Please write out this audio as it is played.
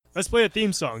Let's play a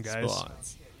theme song, guys.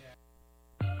 Spots.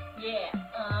 Yeah,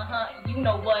 you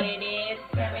know what it is.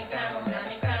 McDonald's.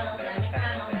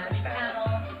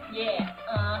 Yeah,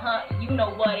 you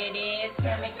know what it is.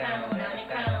 McDonald's.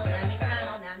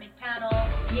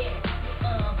 Yeah,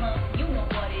 you know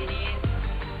what it is.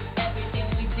 Everything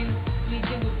we do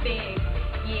it big.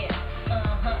 Yeah,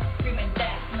 screaming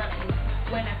that's nothing.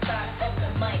 When I start up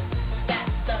the mic,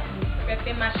 that's something.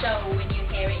 Ripping my show, when you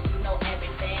hear it, you know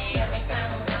everything.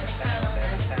 McDonald's.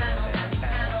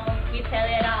 We tell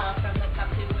it all from the top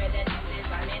to where the news is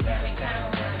on it.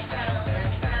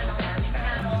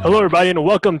 Hello, everybody, and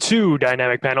welcome to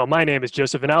Dynamic Panel. My name is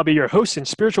Joseph, and I'll be your host and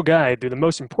spiritual guide through the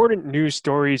most important news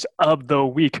stories of the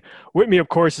week. With me, of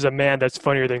course, is a man that's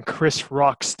funnier than Chris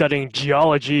Rock studying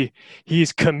geology.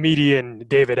 He's comedian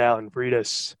David Allen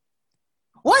Breedis.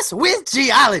 What's with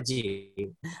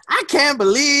geology? I can't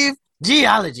believe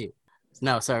geology.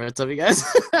 No, sorry. What's up, you guys?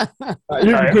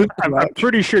 I'm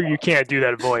pretty sure you can't do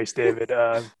that voice, David.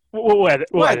 What?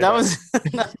 That was...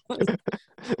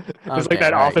 It's like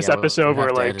that Office episode we'll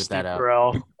where like edit Steve that out.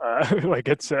 Carell, like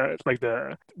it's like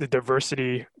the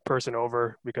diversity person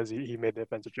over because he made the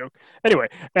offensive joke. Anyway,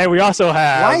 and we also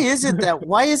have. Why is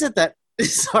it that?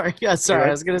 Sorry. I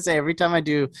was gonna say every time I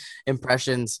do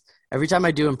impressions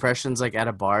like at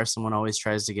a bar, someone always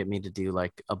tries to get me to do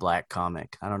like a black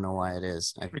comic. I don't know why it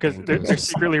is. Because they're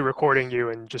secretly recording you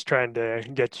and just trying to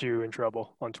get you in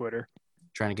trouble on Twitter.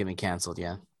 Trying to get me canceled.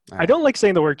 Yeah. I don't like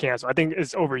saying the word cancel. I think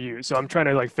it's overused. So I'm trying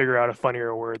to like figure out a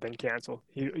funnier word than cancel.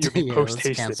 You'll be Yeah,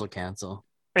 post-hasted. cancel.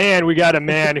 And we got a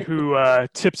man who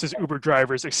tips his Uber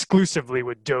drivers exclusively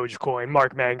with Dogecoin.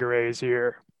 Mark Mangare is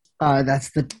here.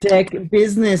 That's the tech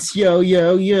business,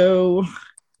 yo.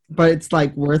 But it's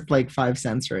like worth like 5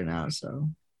 cents right now, so.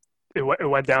 It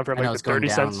went down from I know like it's the going 30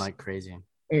 down cents. like crazy.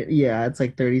 Yeah, it's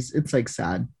like 30. It's like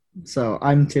sad. So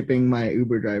I'm tipping my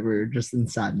Uber driver just in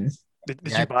sadness. Did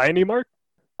you buy any, Mark?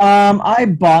 I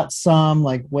bought some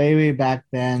like way back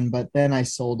then, but then I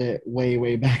sold it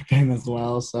way back then as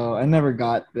well. So I never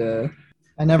got the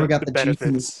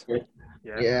benefits.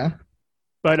 Yeah.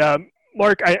 But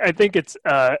Mark, I think it's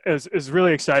is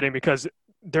really exciting because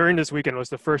during this weekend was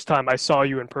the first time I saw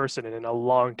you in person in a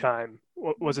long time.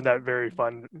 Wasn't that very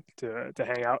fun to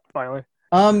hang out finally?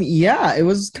 Yeah, it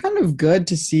was kind of good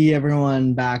to see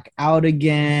everyone back out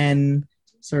again,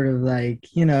 sort of like,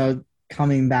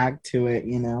 coming back to it,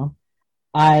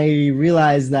 I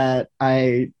realized that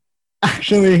I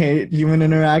actually hate human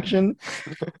interaction.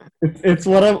 It's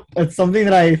something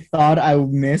that I thought I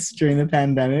missed during the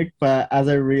pandemic, but as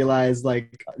I realized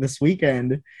like this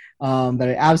weekend, that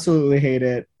I absolutely hate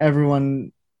it.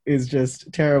 Everyone is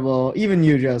just terrible. Even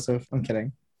you, Joseph. I'm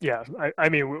kidding. Yeah, I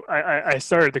mean, I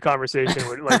started the conversation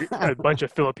with like a bunch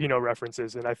of Filipino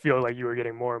references, and I feel like you were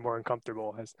getting more and more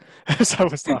uncomfortable as I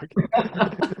was talking.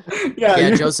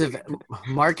 Yeah, Joseph,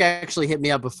 Mark actually hit me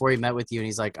up before he met with you, and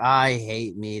he's like, I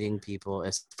hate meeting people,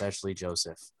 especially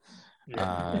Joseph.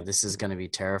 Yeah. This is going to be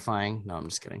terrifying. No, I'm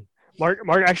just kidding. Mark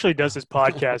actually does this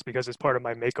podcast because it's part of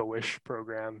my Make-A-Wish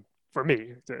program. For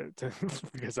me,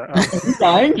 because Are you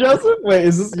dying, Joseph? Wait,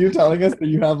 is this you telling us that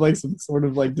you have like some sort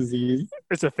of like disease?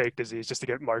 It's a fake disease just to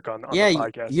get Mark on the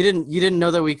podcast. You didn't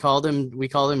know that we called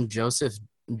him Joseph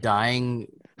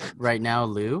dying right now,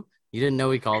 Lou? You didn't know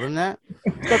we called him that?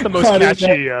 It's not the most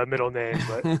catchy middle name,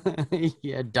 but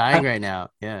yeah, dying right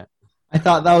now. Yeah. I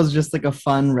thought that was just like a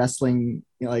fun wrestling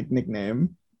like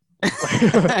nickname.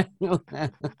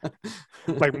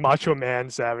 Like Macho Man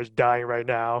Savage dying right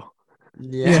now.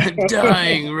 Yeah,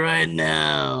 dying right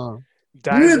now.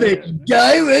 Die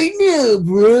right now,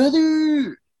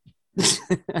 brother.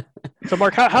 So,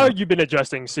 Mark, how have you been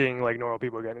adjusting seeing like normal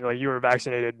people again? Like you were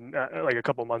vaccinated like a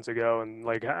couple months ago, and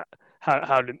like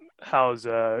how's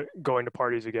going to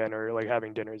parties again or like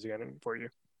having dinners again for you?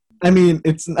 I mean,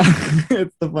 it's not,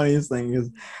 it's the funniest thing is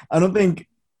I don't think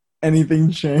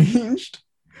anything changed.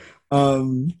 I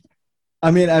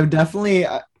mean,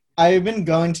 I've been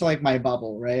going to like my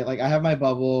bubble, right? Like I have my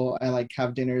bubble. I like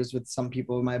have dinners with some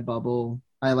people in my bubble.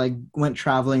 I like went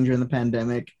traveling during the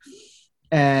pandemic,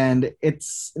 and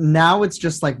it's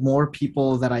just like more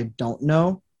people that I don't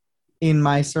know in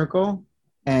my circle,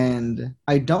 and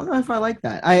I don't know if I like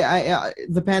that. I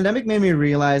the pandemic made me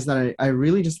realize that I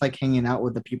really just like hanging out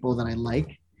with the people that I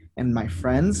like and my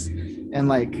friends, and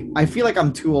like I feel like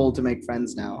I'm too old to make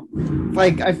friends now.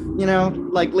 Like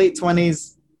like late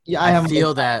 20s. Yeah, I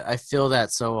feel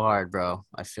that so hard, bro.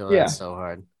 I feel that so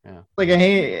hard. Yeah. Like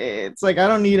it's like I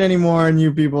don't need any more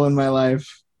new people in my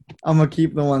life. I'm gonna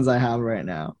keep the ones I have right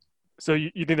now. So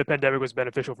you think the pandemic was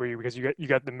beneficial for you because you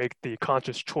got to make the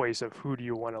conscious choice of who do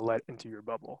you want to let into your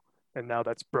bubble, and now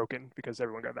that's broken because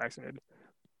everyone got vaccinated.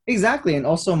 Exactly. And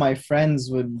also my friends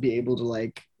would be able to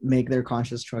like make their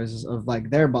conscious choices of like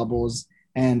their bubbles,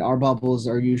 and our bubbles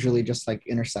are usually just like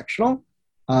intersectional.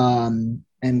 And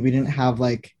we didn't have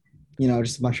like,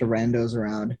 just a bunch of randos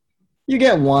around. You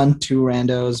get one, two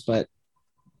randos, but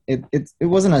it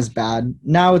wasn't as bad.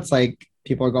 Now it's like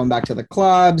people are going back to the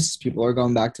clubs, people are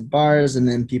going back to bars, and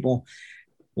then people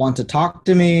want to talk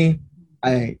to me.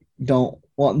 I don't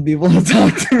want people to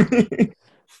talk to me.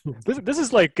 This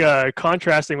is like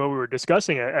contrasting what we were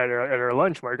discussing at our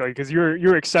lunch, Mark. Like, because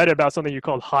you're excited about something you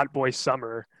called Hot Boy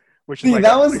Summer, which is See, like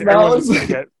everyone's gonna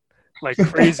get like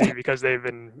crazy because they've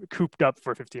been cooped up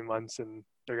for 15 months and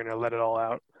they're gonna let it all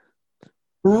out.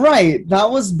 Right. That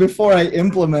was before I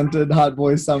implemented Hot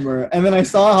Boy Summer. And then I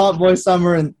saw Hot Boy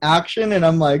Summer in action and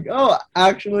I'm like, oh,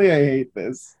 actually, I hate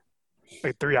this.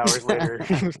 Like 3 hours later.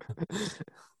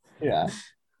 Yeah.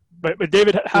 But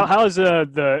David, how has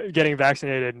the getting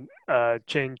vaccinated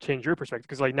change your perspective?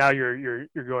 Because like now you're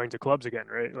going to clubs again,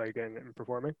 right? Like and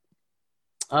performing.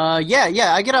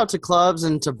 Yeah. I get out to clubs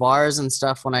and to bars and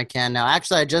stuff when I can now.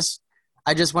 Actually, I just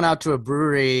went out to a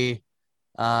brewery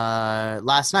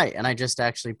last night, and I just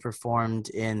actually performed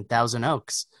in Thousand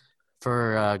Oaks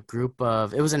for a group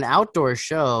of. It was an outdoor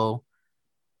show,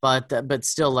 but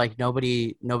still like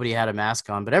nobody had a mask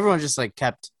on, but everyone just like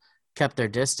kept their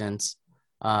distance.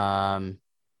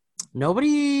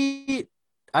 Nobody.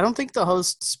 I don't think the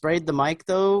host sprayed the mic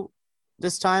though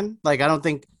this time. Like I don't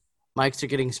think mics are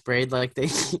getting sprayed like they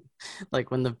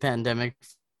like when the pandemic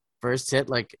first hit.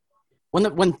 Like when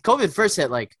COVID first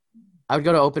hit, like I would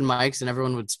go to open mics and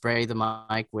everyone would spray the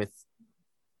mic with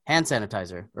hand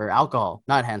sanitizer or alcohol,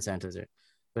 not hand sanitizer,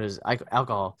 but it was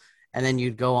alcohol. And then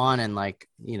you'd go on and like,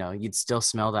 you'd still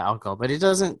smell the alcohol, but I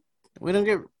don't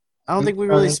think we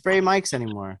really spray mics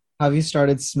anymore. Have you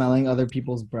started smelling other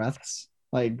people's breaths?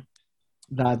 Like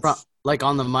that's like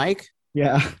on the mic?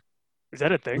 Yeah. Is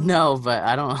that a thing? No, but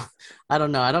I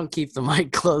don't know. I don't keep the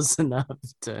mic close enough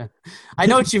to. I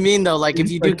know what you mean though. Like if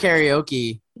you do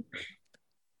karaoke,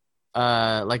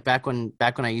 like back when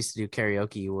I used to do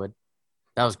karaoke, you would.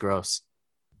 That was gross.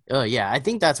 Oh yeah, I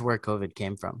think that's where COVID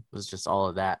came from. It was just all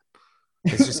of that.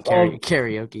 It's just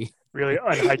karaoke. Really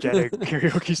unhygienic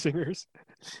karaoke singers.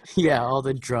 Yeah, all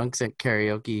the drunks at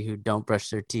karaoke who don't brush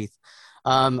their teeth.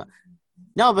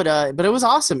 No, but it was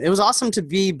awesome. It was awesome to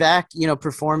be back,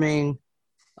 performing.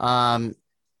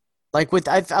 Like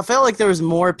I felt like there was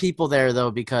more people there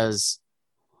though because,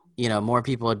 more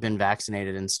people had been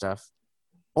vaccinated and stuff,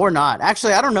 or not.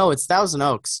 Actually, I don't know. It's Thousand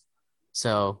Oaks,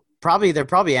 so they're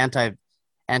probably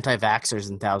anti-vaxxers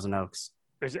in Thousand Oaks.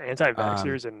 There's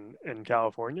anti-vaxxers in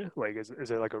California. Like, is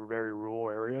it like a very rural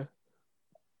area?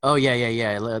 Oh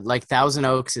yeah. Like Thousand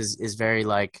Oaks is very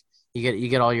like you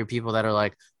get all your people that are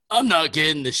like, I'm not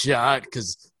getting the shot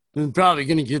because I'm probably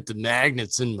gonna get the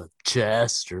magnets in my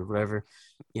chest or whatever.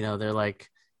 They're like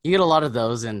you get a lot of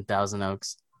those in Thousand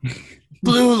Oaks.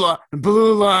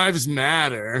 Blue lives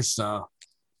matter, so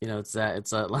it's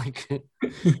that like.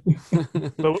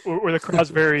 But were the crowds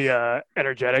very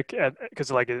energetic? Because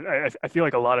like I feel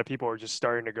like a lot of people are just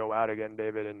starting to go out again,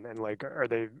 David, and like are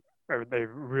they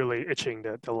really itching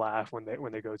to laugh when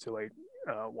they go to like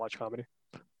watch comedy?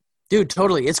 Dude,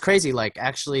 totally. It's crazy. Like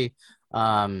actually,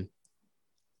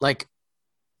 like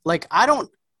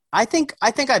I think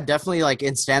I've definitely like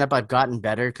in stand up I've gotten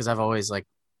better because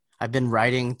I've been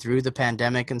writing through the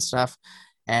pandemic and stuff,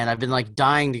 and I've been like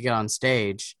dying to get on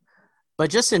stage. But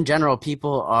just in general,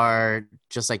 people are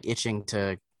just like itching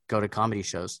to go to comedy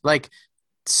shows. Like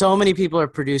so many people are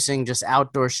producing just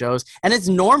outdoor shows, and it's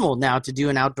normal now to do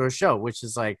an outdoor show, which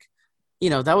is like,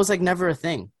 that was like never a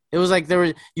thing. It was like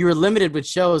you were limited with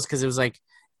shows because it was like,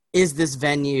 is this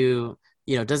venue,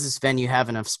 does this venue have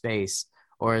enough space?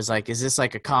 Or is this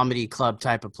like a comedy club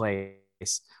type of place?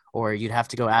 Or you'd have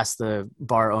to go ask the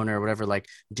bar owner or whatever, like,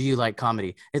 do you like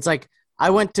comedy? It's like,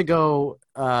 I went to go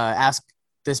ask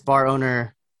this bar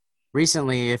owner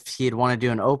recently if he'd want to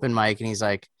do an open mic. And he's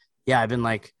like, yeah, I've been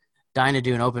like dying to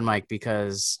do an open mic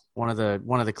because one of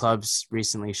the clubs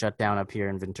recently shut down up here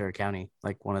in Ventura County,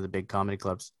 like one of the big comedy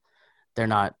clubs. They're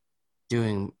not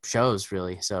doing shows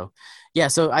really. So yeah,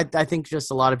 so I think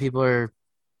just a lot of people are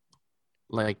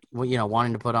like,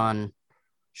 wanting to put on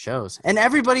shows, and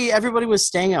everybody was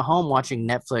staying at home watching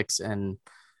Netflix and,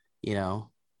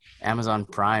 Amazon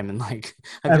Prime. And like,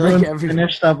 I feel like everyone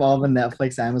finished up all the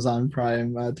Netflix, Amazon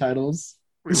Prime titles.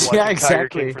 We watched Tiger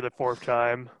King for the 4th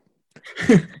time.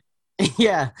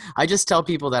 Yeah. I just tell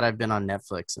people that I've been on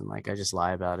Netflix and like, I just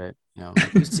lie about it.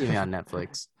 Like, you see me on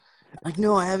Netflix. Like,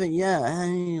 no, I haven't yet. I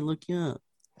didn't look you up.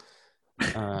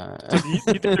 So do you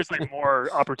think there's like more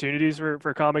opportunities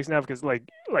for comics now? Because like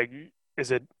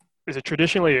is it is it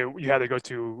traditionally you had to go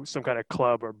to some kind of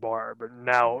club or bar, but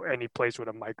now any place with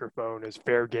a microphone is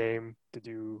fair game to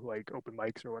do like open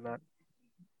mics or whatnot?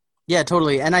 Yeah,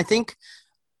 totally. And I think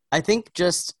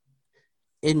just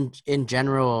in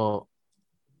general,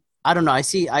 I don't know. I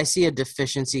see a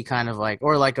deficiency kind of like,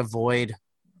 or like a void,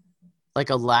 like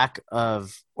a lack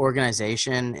of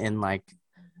organization in like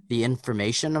the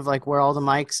information of like where all the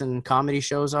mics and comedy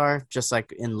shows are, just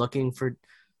like in looking for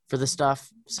the stuff.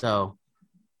 So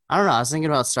I don't know. I was thinking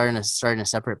about starting a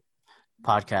separate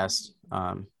podcast.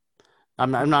 I'm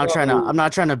not trying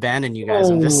to abandon you guys.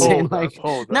 I'm just Oh. saying Hold up, like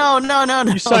hold up. no.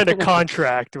 You signed a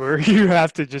contract where you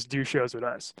have to just do shows with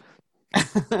us.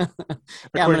 Yeah,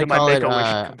 I'm According gonna call to it.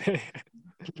 my Make-A-Wish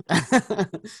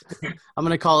campaign. I'm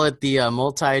gonna call it the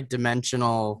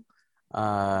multi-dimensional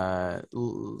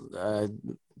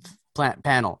plant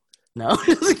panel. No,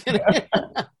 just kidding.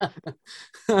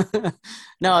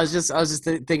 No, I was just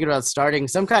thinking about starting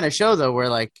some kind of show though, where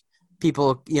like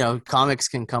people, comics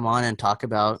can come on and talk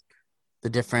about the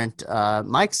different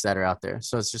mics that are out there.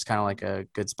 So it's just kind of like a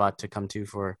good spot to come to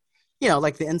for,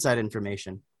 like the inside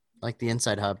information, like the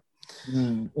inside hub.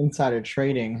 Insider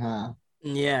trading, huh?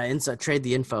 Yeah, inside trade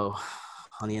the info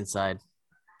on the inside.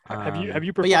 Have you But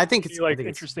performed yeah, I think any, it's like I think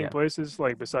it's- interesting yeah. places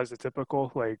like besides the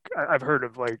typical like I've heard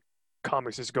of like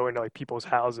comics just going to like people's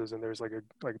houses and there's like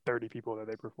 30 people that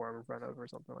they perform in front of or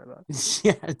something like that.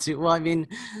 Yeah, too. Well, I mean,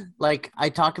 like I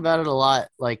talk about it a lot.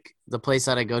 Like the place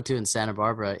that I go to in Santa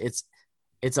Barbara, it's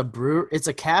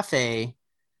a cafe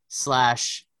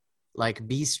slash like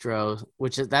bistro,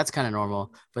 that's kind of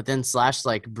normal. But then slash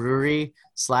like brewery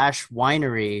slash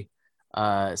winery,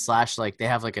 slash like they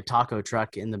have like a taco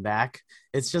truck in the back.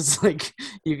 It's just like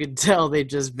you could tell they've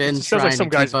just been It sounds like trying some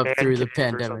to guy's keep up man through the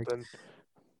cave or pandemic. something.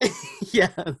 Yeah,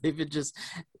 they've been just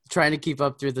trying to keep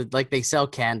up through they sell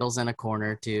candles in a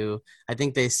corner too. I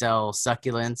think they sell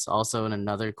succulents also in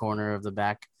another corner of the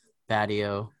back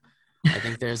patio. I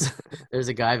think there's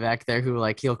a guy back there who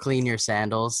like he'll clean your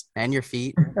sandals and your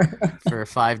feet for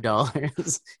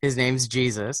 $5. His name's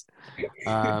Jesus.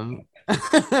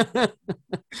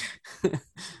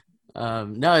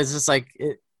 No, it's just like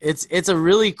it's a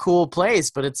really cool place,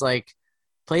 but it's like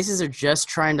places are just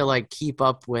trying to like keep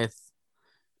up with.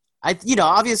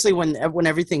 Obviously when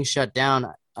everything shut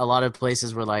down, a lot of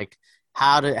places were like,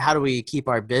 how do we keep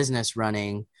our business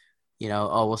running?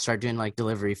 We'll start doing like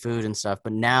delivery food and stuff.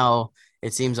 But now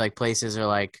it seems like places are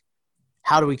like,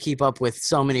 how do we keep up with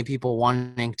so many people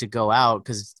wanting to go out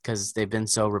because they've been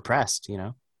so repressed?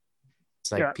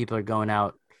 It's like people are going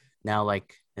out now.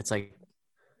 Like it's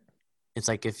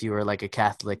like if you were like a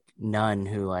Catholic nun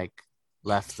who like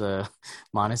left the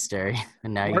monastery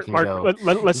and now you can go.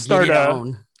 Let's start. get your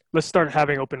own. Let's start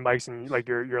having open mics in like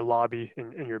your lobby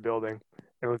in your building,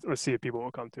 and let's see if people will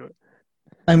come to it.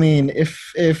 I mean,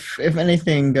 if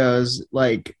anything goes,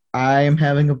 like I'm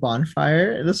having a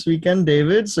bonfire this weekend,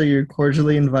 David. So you're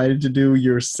cordially invited to do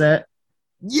your set.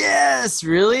 Yes,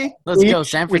 really? Let's go,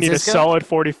 San We need a Francisco. solid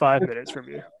 45 minutes from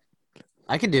you.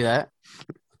 I can do that.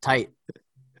 Tight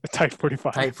A tight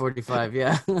 45. 45.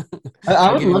 Yeah. I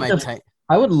I'll would give you love my to. tight.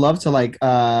 I would love to like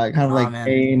kind of like man.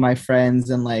 pay my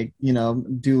friends and like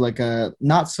do like a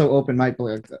not so open mic,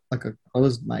 but like a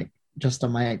closed mic, just a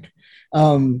mic.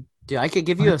 Dude, I could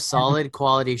give you a solid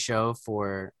quality show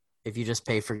for if you just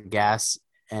pay for gas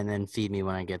and then feed me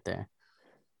when I get there.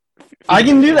 I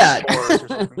can do that. S'mores or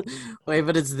something. Wait,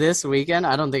 but it's this weekend?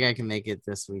 I don't think I can make it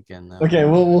this weekend though. Okay,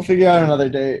 we'll figure out another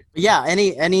date. But yeah,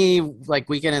 any like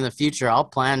weekend in the future, I'll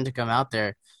plan to come out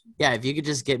there. Yeah, if you could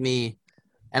just get me,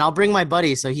 and I'll bring my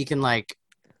buddy so he can like,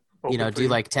 Open for do you.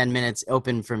 like 10 minutes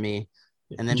open for me,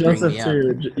 and then Joseph bring me up.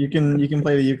 too. You can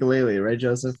play the ukulele, right,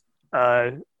 Joseph?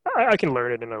 I can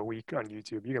learn it in a week on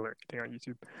YouTube. You can learn anything on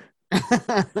YouTube.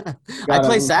 I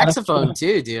play it. saxophone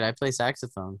too, dude. I play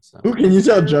saxophone. So. Ooh, can you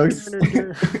tell jokes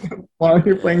while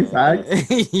you're playing sax?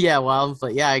 Yeah,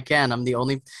 I can. I'm the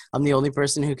only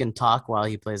person who can talk while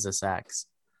he plays the sax.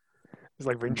 It's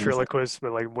like ventriloquist,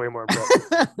 but like way more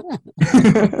impressive.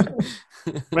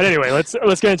 But anyway, let's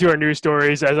get into our news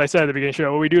stories. As I said at the beginning of the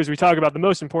show, what we do is we talk about the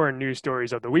most important news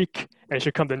stories of the week, and it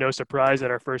should come to no surprise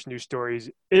that our first news stories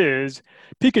is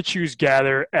Pikachu's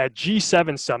gather at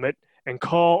G7 summit and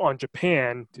call on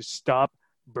Japan to stop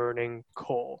burning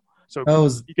coal. So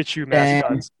Those Pikachu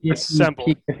mascots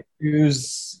assembled.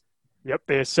 Pikachu's. Yep,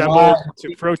 they assembled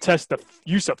to protest the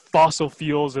use of fossil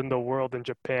fuels in the world in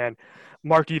Japan.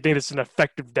 Mark, do you think this is an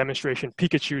effective demonstration,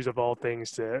 Pikachu's of all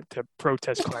things, to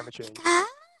protest climate change?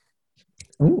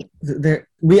 Ooh,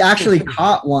 we actually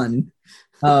caught one.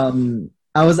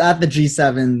 I was at the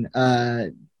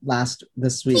G7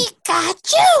 this week.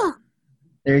 Pikachu.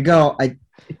 There you go.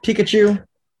 Pikachu.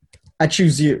 I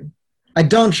choose you. I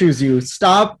don't choose you.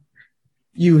 Stop,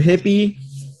 you hippie.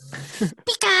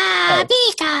 Pika,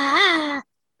 Pika.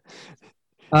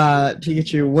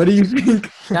 Pikachu, what do you think?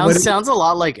 Sounds a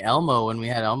lot like Elmo when we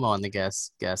had Elmo on the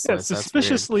guest Yeah, list. That's weird.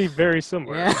 suspiciously very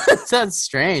similar. Yeah, that's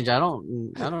strange. I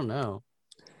don't know.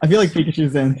 I feel like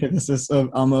Pikachu's the antithesis of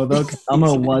Elmo, though, because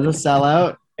Elmo was a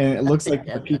sellout, and it looks like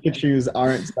the Pikachus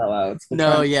aren't sellouts.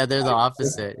 No, yeah, they're the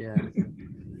opposite. Yeah.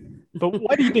 But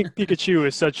why do you think Pikachu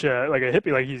is such a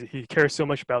hippie? Like he cares so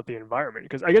much about the environment?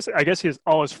 Because I guess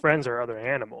all his friends are other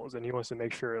animals, and he wants to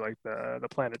make sure like the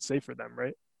planet's safe for them,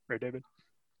 right? Right, David?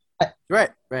 Right.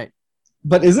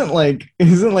 But isn't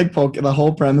the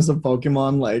whole premise of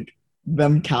Pokemon like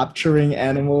them capturing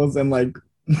animals and like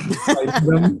fight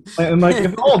them and like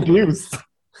it's all abuse?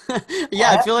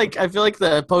 Yeah, I feel like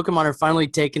the Pokemon are finally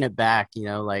taking it back. You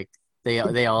know, like they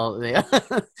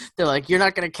they're like, you're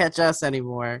not gonna catch us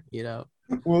anymore. You know,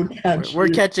 We'll catch we're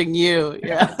you. catching you.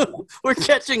 Yeah, we're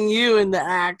catching you in the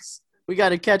axe. We got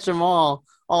to catch them all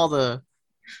the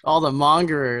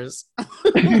mongerers.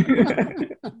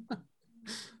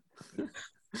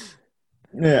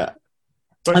 Yeah.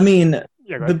 But- I mean,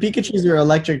 Yeah, go the ahead. Pikachus are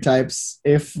electric types.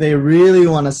 If they really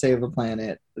want to save the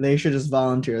planet, they should just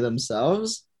volunteer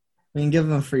themselves. We can give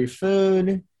them free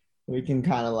food. We can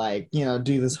kind of like,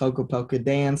 do this Hoko Poke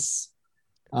dance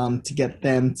to get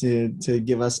them to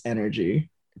give us energy.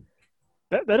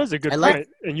 That is a good I like- point.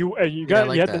 And you I have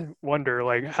like to wonder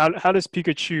like how does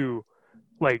Pikachu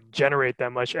like generate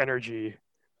that much energy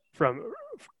from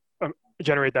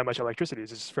generate that much electricity? Is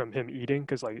this from him eating?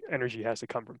 Because like energy has to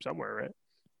come from somewhere, right?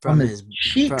 From his his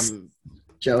cheeks, from his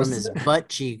Joseph. butt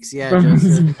cheeks. Yeah, From his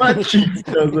Joseph. butt cheeks,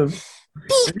 Joseph.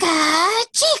 Pika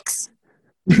cheeks.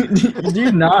 Did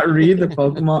you not read the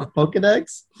Pokemon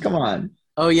Pokedex? Come on.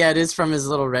 Oh yeah, it is from his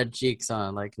little red cheeks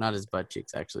on, like not his butt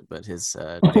cheeks actually, but his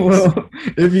cheeks. Well,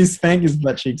 if you spank his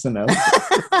butt cheeks enough.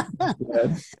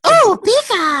 Yeah. Oh,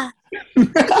 Pika!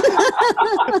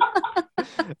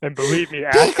 And believe me,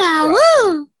 after,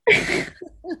 Woo!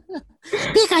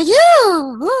 Pika,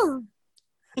 you!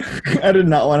 I did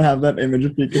not want to have that image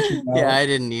of Pikachu. now. Yeah, I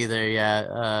didn't either.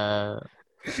 Yeah.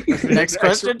 Next the X-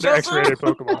 question, the X-rated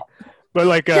Joseph. Pokemon. But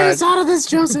like, Get us out of this,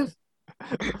 Joseph.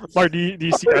 Mark, do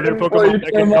you see other What are Pokemon you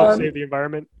that can help on? save the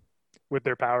environment with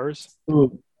their powers?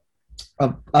 Ooh. A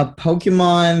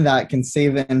Pokemon that can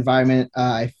save the environment.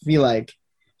 I feel like,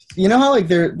 how like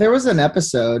there was an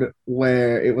episode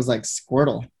where it was like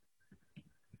Squirtle.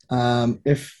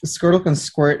 If Squirtle can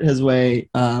squirt his way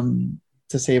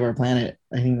to save our planet,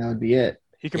 I think that would be it.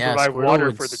 He can Yeah, provide Squirtle water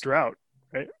would for the drought,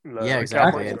 right? Yeah,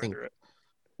 exactly, California I think- through it.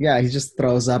 Yeah, he just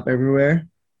throws up everywhere.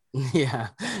 Yeah.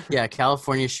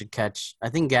 California should catch. I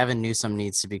think Gavin Newsom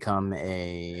needs to become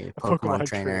a A Pokemon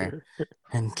trainer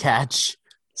and catch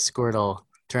Squirtle,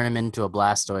 turn him into a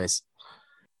Blastoise.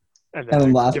 and And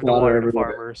then blast give the water water to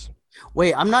everywhere. farmers.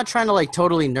 Wait, I'm not trying to like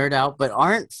totally nerd out, but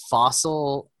aren't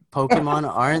fossil Pokemon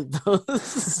aren't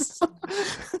those?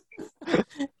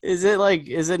 Is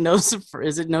it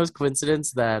no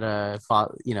coincidence that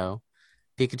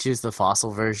Pikachu's the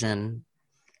fossil version,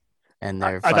 and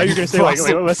they're I thought you were gonna say like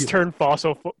fossil- let's turn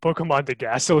fossil Pokemon to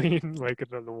gasoline, like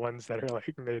the ones that are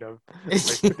like made of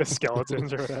like, the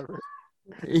skeletons or whatever.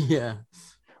 Yeah.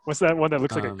 What's that one that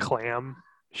looks like a Um, clam?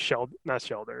 Not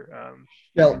Shelter.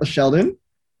 Sheldon.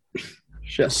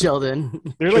 Sheldon.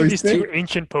 They're like Choice these Pick? two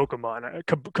ancient Pokemon.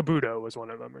 Kabuto was one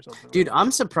of them or something. Dude,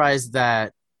 I'm surprised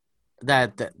that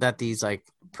these like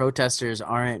protesters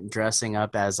aren't dressing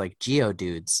up as like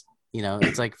Geodudes.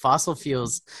 It's like fossil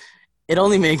fuels. It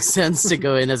only makes sense to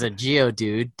go in as a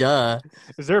Geodude. Duh.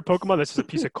 Is there a Pokemon that's just a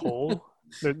piece of coal?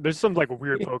 There's some like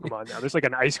weird Pokemon now. There's like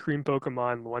an ice cream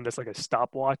Pokemon, one that's like a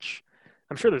stopwatch.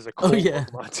 I'm sure there's a coal yeah.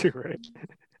 Pokemon too, right?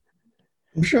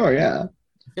 I'm sure, yeah.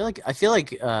 I feel like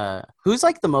who's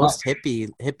like the most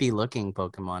hippie looking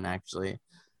Pokemon actually?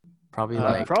 Probably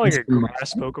like Probably like a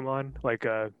grass Pokemon, like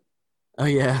oh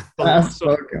yeah. Last so-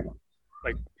 Pokemon.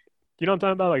 you know what I'm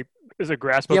talking about? Like, is a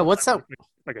grass Pokemon Yeah, what's that?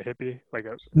 like a hippie, like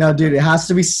a No, dude, it has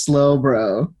to be slow,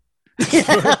 bro.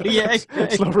 yeah.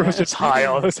 Slowbro's just high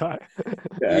all the time.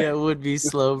 Yeah, it would be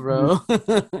slow, bro.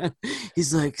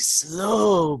 He's like,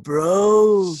 slow,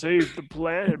 bro. Save the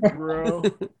planet, bro.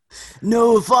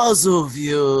 No fossil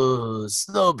fuels,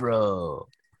 slow, bro.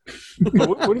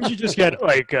 But wouldn't you just get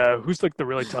like who's like the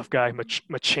really tough guy,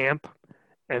 Machamp,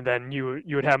 and then you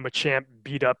would have Machamp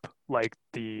beat up like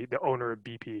the owner of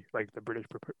BP, like the British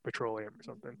Petroleum or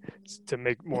something, to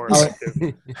make more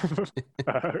effective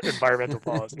environmental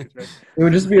policies. Right? It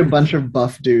would just be a bunch of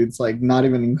buff dudes, like not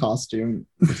even in costume,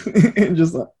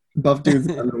 just like, buff dudes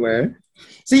in underwear.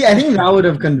 See, I think that would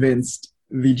have convinced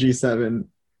the G7.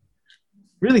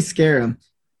 Really scare them.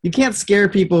 You can't scare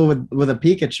people with a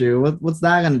Pikachu. What's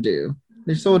that gonna do?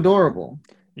 They're so adorable.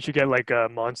 You should get like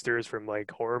monsters from like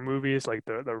horror movies, like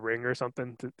the Ring or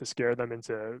something, to scare them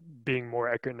into being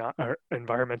more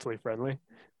environmentally friendly.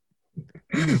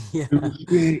 Yeah.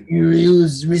 You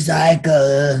use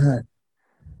recycle.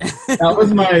 That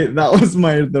was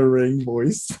my The Ring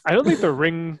voice. I don't think the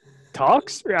Ring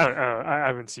talks. I don't know. I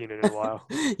haven't seen it in a while.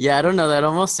 Yeah, I don't know. That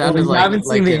almost sounded I haven't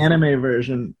seen the if, anime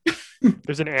version.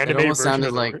 There's an it anime almost version sounded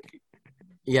of the like Ring.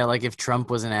 yeah, like if Trump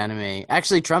was an anime.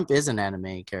 Actually, Trump is an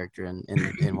anime character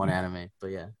in one anime, but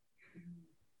yeah.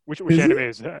 Which Is anime it?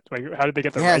 is that? Like, how did they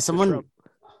get the Yeah, rights to someone. Trump?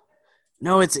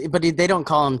 No, they don't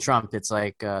call him Trump. It's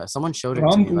like someone showed it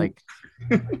to me, Trump?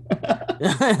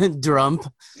 like Drump.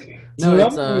 No,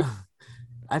 it's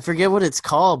I forget what it's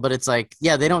called, but it's like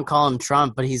they don't call him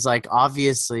Trump, but he's like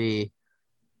obviously,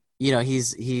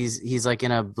 he's like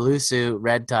in a blue suit,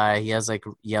 red tie. He has like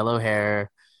yellow hair,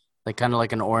 like kind of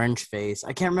like an orange face.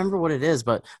 I can't remember what it is,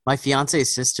 but my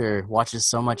fiance's sister watches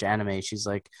so much anime. She's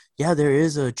like, yeah, there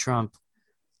is a Trump,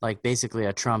 like basically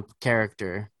a Trump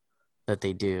character that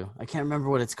they do. I can't remember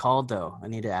what it's called though. I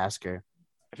need to ask her.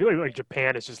 I feel like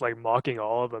Japan is just like mocking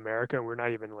all of America, and we're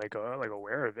not even like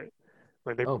aware of it.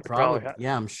 Like they Oh, they probably. have,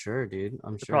 Yeah, I'm sure, dude.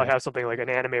 I'm they sure. probably have something like an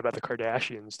anime about the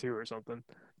Kardashians too, or something.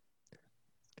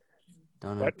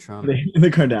 Donald What? Trump. The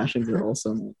Kardashians are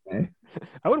also okay.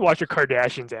 I would watch a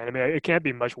Kardashians anime. It can't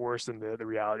be much worse than the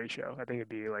reality show. I think it'd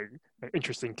be like an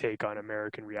interesting take on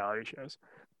American reality shows.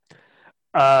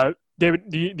 David,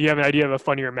 do you have an idea of a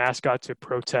funnier mascot to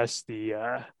protest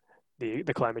the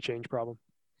climate change problem?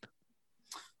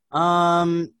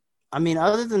 I mean,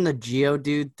 other than the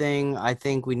Geodude thing, I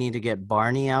think we need to get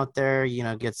Barney out there.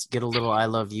 Get a little "I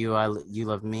love you, you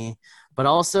love me," but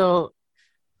also,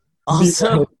 With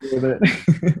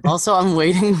it. also, I'm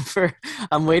waiting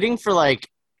for like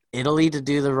Italy to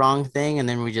do the wrong thing, and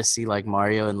then we just see like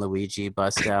Mario and Luigi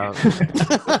bust out.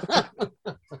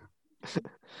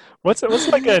 What's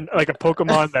like a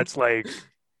Pokemon that's like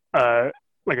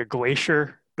a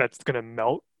glacier that's gonna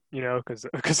melt,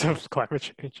 because of climate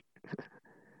change.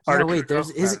 Yeah, wait,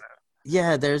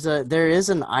 Articuno? there is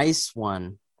an ice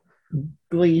one,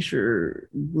 Glacier.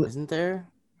 isn't there?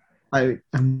 I'm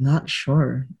not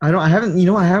sure. I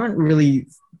haven't really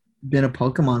been a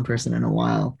Pokemon person in a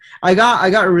while. I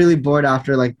got really bored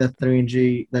after like the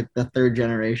 3G, like the third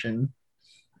generation.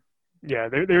 Yeah,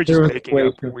 they were There just was making way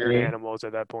up too weird many. animals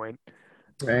at that point.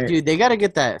 Right. Dude, they got to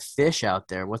get that fish out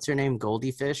there. What's her name?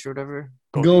 Goldie Fish or whatever?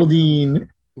 Goldeen.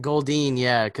 Goldine,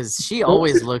 yeah, because she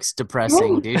always looks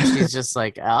depressing, dude. She's just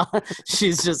like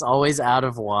she's just always out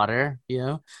of water,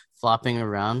 flopping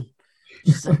around.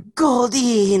 She's like,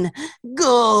 Goldine,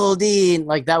 Goldine.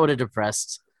 Like that would have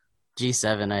depressed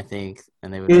G7, I think,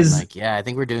 and they would have been like, yeah, I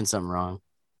think we're doing something wrong.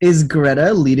 Is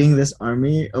Greta leading this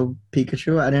army of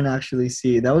Pikachu? I didn't actually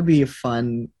see. That would be a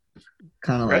fun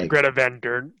kind of like Greta Van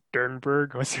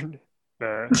Dernberg. What's her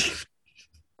name? She's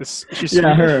yeah, Swedish.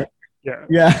 her. Yeah.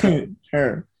 Yeah,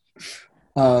 her.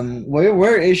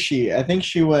 Where is she? I think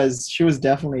she was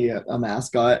definitely a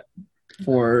mascot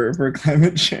for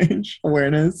climate change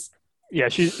awareness. Yeah,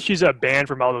 she's banned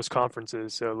from all those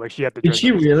conferences, so like she had to. Did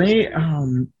she really?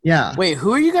 Yeah. Wait,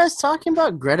 who are you guys talking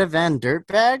about? Greta Van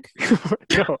Dirtbag?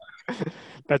 No,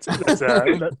 that's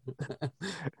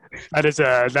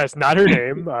not her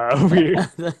name.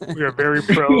 We are very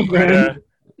pro Greta,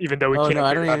 even though we can't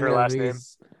I don't figure out even her know last who name.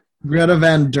 Greta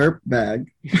Van Dirtbag.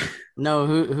 No,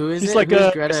 who is She's it? like Who's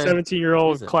a Greta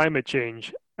 17-year-old Who's it? climate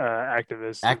change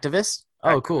activist. activist?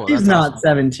 Oh, cool. She's That's not awesome.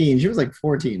 17. She was like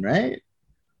 14, right?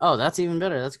 Oh, that's even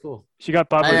better. That's cool. She got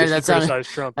popular I- just that to sounded-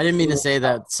 criticize Trump. I didn't mean to say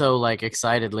that so like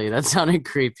excitedly. That sounded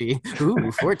creepy.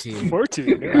 Ooh, 14.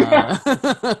 14. Yeah.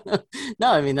 No,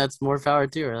 I mean that's more power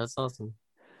to her. That's awesome.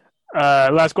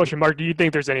 Last question, Mark. Do you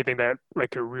think there's anything that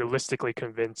like could realistically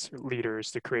convince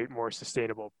leaders to create more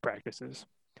sustainable practices?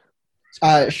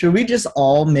 Should we just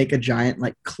all make a giant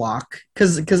like clock?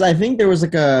 Because I think there was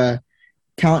like a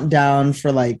countdown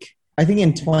for like I think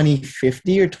in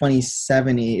 2050 or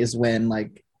 2070 is when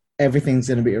like everything's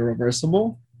gonna be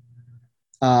irreversible,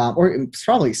 or it's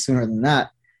probably sooner than that.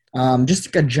 Just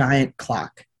like a giant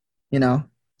clock, That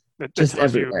Just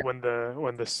tells you everywhere.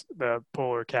 when the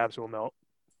polar caps will melt,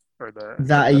 or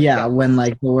when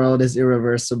like the world is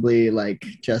irreversibly like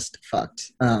just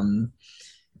fucked.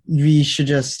 We should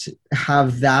just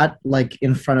have that like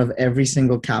in front of every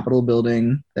single Capitol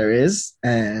building there is,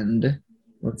 and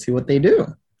let's see what they do.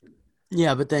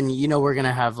 Yeah, but then we're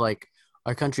gonna have like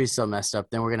our country's so messed up.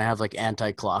 Then we're gonna have like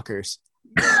anti-clockers.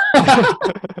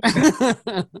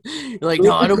 You're like,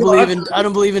 no, I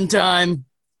don't believe in time.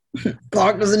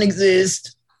 Clock doesn't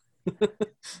exist.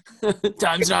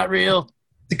 Time's not real.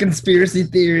 It's a conspiracy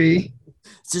theory.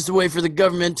 It's just a way for the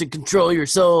government to control your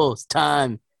soul. It's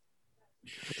time.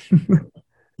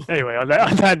 Anyway, on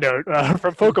that note,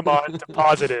 from Pokemon to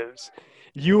positives,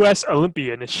 U.S.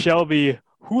 Olympian Shelby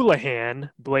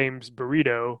Houlihan blames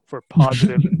burrito for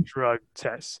positive drug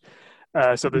tests.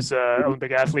 So this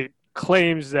Olympic athlete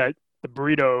claims that the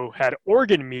burrito had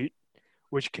organ meat,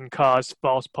 which can cause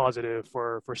false positive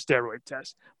for steroid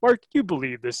tests. Mark, do you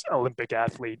believe this Olympic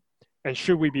athlete? And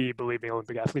should we be believing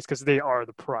Olympic athletes because they are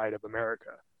the pride of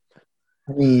America?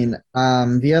 I mean,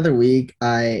 the other week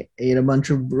I ate a bunch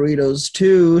of burritos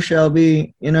too,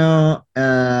 Shelby.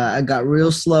 I got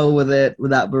real slow with that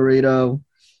burrito.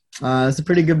 It's a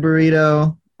pretty good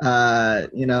burrito.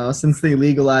 Since they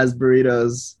legalized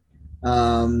burritos,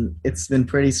 it's been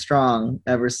pretty strong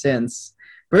ever since.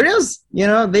 Burritos,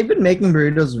 they've been making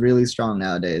burritos really strong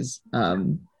nowadays.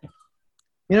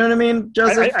 You know what I mean,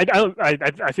 Joseph?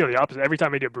 I feel the opposite. Every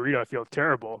time I do a burrito, I feel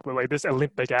terrible. But like this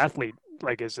Olympic athlete,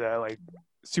 is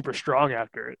super strong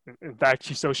after it. In fact,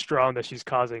 she's so strong that she's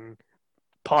causing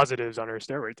positives on her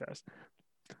steroid test.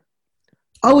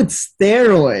 Oh, it's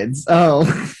steroids. Oh,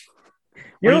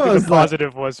 What do you think the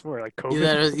positive was for? Like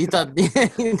COVID? You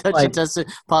thought she tested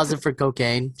positive for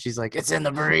cocaine. She's like, it's in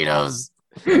the burritos.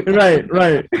 Right.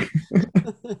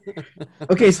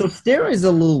 Okay, so steroids are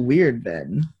a little weird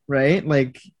then, right?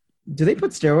 Like, do they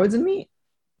put steroids in meat?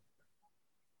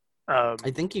 I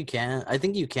think you can. I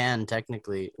think you can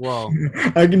technically. Well,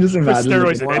 I can just imagine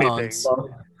steroids in anything.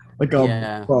 Like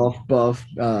a buff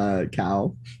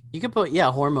cow. You could put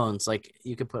hormones. Like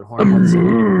you could put hormones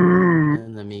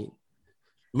in the meat.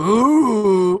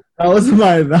 Moo. That was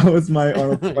my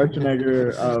Arnold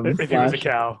Schwarzenegger. If he was a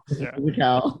cow. Yeah. The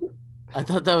cow. I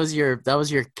thought that was your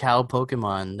cow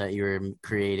Pokemon that you were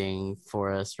creating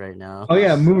for us right now. Oh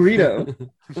yeah, Murito.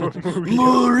 Murito.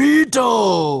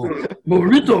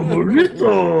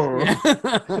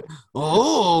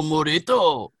 Oh,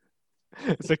 Murito.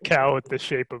 It's a cow with the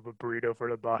shape of a burrito for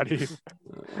the body.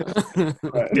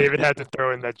 David had to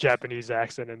throw in that Japanese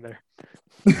accent in there.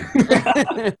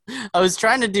 I was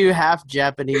trying to do half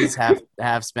Japanese, half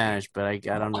Spanish, but I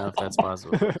don't know if that's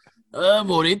possible.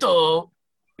 Murito.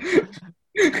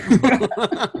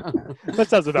 That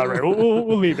sounds about right.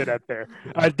 We'll leave it at there.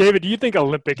 David, do you think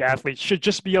Olympic athletes should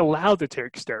just be allowed to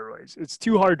take steroids? It's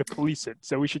too hard to police it,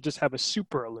 so we should just have a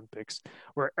Super Olympics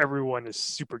where everyone is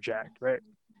super jacked, right?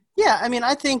 Yeah, I mean,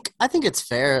 I think it's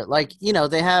fair. Like, we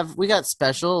got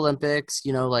Special Olympics,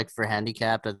 like for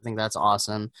handicapped. I think that's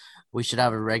awesome. We should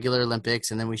have a regular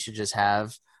Olympics, and then we should just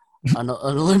have an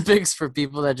Olympics for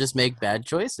people that just make bad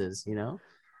choices, It's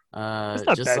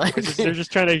not just bad. They're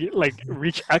just trying to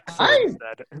reach excellence.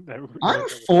 I'm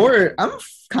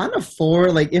kind of for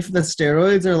if the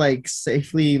steroids are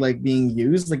safely being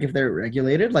used, if they're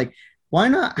regulated, why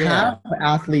not have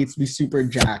athletes be super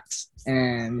jacked?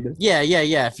 And yeah.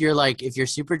 If you're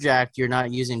super jacked, you're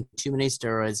not using too many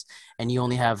steroids, and you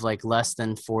only have less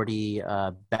than 40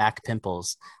 back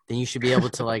pimples, then you should be able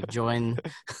to join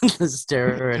the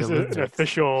steroid. There's an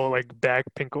official back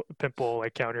pimple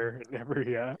counter in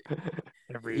every.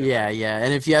 Yeah.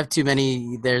 And if you have too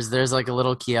many, there's a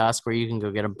little kiosk where you can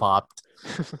go get them popped.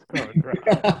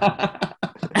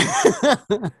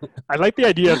 I like the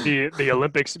idea of the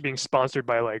Olympics being sponsored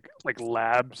by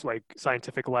labs,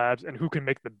 scientific labs, and who can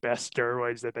make the best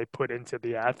steroids that they put into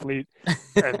the athlete,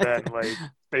 and then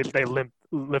they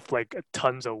lift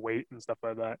tons of weight and stuff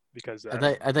like that. Because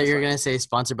I thought you were gonna say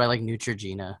sponsored by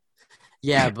Neutrogena.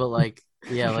 Yeah, but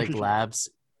labs.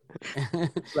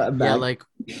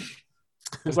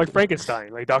 It's like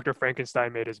Frankenstein. Dr.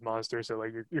 Frankenstein made his monster, so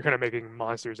you're kind of making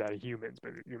monsters out of humans,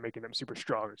 but you're making them super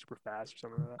strong or super fast or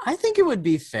something like that. I think it would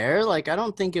be fair. I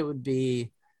don't think it would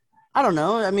be. I don't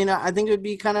know. I mean, I think it would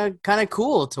be kind of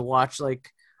cool to watch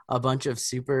a bunch of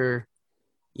super,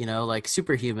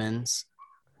 superhumans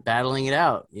battling it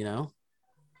out.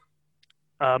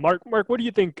 Mark, what do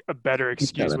you think a better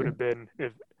excuse would have been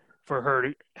for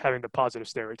her having the positive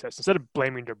steroid test instead of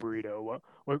blaming the burrito?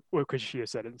 What could she have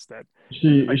said instead?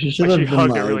 She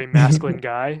hugged a really masculine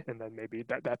guy, and then maybe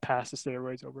that passed the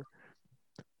steroids over.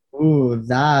 Ooh,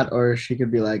 that, or she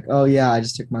could be like, "Oh yeah, I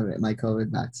just took my COVID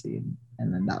vaccine,"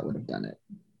 and then that would have done it.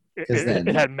 It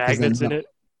had magnets in it.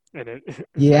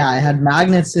 Yeah, it had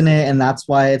magnets in it, and that's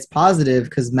why it's positive,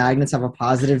 because magnets have a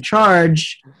positive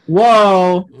charge.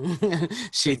 Whoa!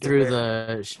 She threw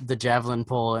the javelin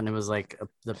pole, and it was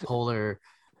the polar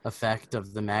effect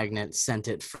of the magnet sent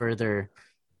it further.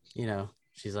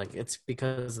 She's like, it's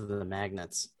because of the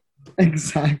magnets.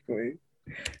 Exactly.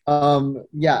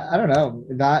 Yeah, I don't know.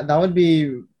 That would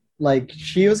be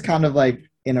she was kind of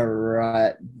in a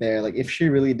rut there. Like, if she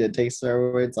really did take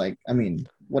steroids, like, I mean,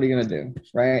 what are you gonna do,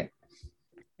 right?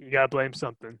 You gotta blame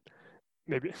something.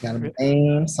 Maybe. Gotta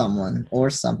blame someone or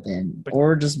something, But-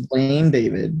 or just blame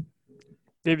David.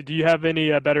 David, do you have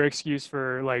any better excuse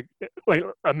for like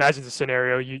imagine the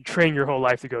scenario: you train your whole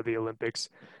life to go to the Olympics,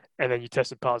 and then you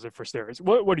tested positive for steroids.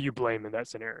 What do you blame in that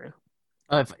scenario?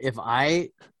 If I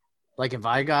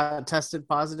got tested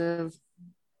positive,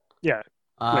 Yeah.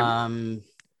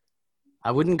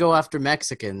 I wouldn't go after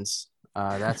Mexicans.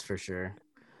 That's for sure.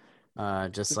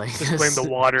 Just like Just blame the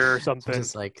water or something.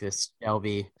 just like this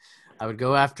Shelby. I would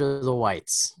go after the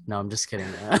whites. No, I'm just kidding.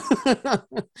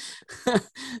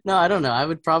 No, I don't know. I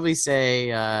would probably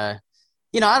say, I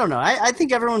don't know. I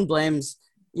think everyone blames,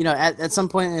 at some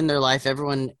point in their life,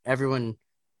 everyone,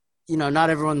 not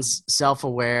everyone's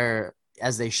self-aware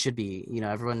as they should be.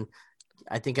 Everyone,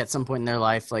 I think at some point in their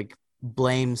life, like,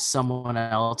 blames someone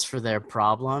else for their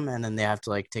problem, and then they have to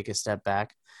like take a step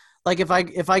back. Like if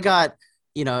I got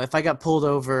pulled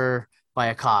over by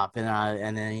a cop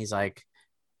and then he's like,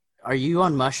 "Are you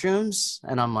on mushrooms?"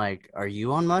 And I'm like, "Are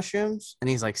you on mushrooms?" And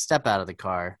he's like, "Step out of the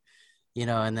car,"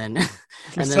 and then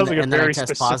Sounds like a and then I very test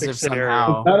specific positive scenario.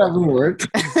 somehow. That ever worked?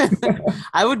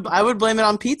 I would blame it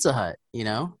on Pizza Hut.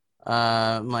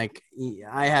 Like,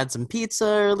 I had some pizza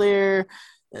earlier.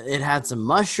 It had some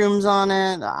mushrooms on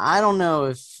it. I don't know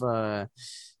if it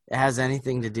has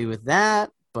anything to do with that,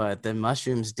 but the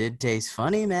mushrooms did taste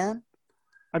funny, man.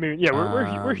 I mean, yeah, we're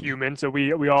Um, human, so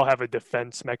we all have a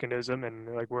defense mechanism,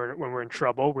 and like when we're in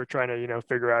trouble, we're trying to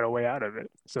figure out a way out of it.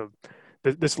 So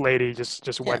this lady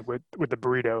just went with the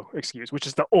burrito excuse, which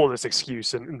is the oldest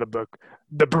excuse in the book.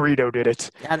 The burrito did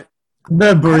it. Yeah,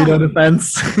 The burrito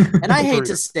defense. and I hate Burrito.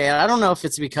 to say it. I don't know if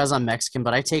it's because I'm Mexican,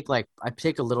 but I take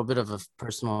a little bit of a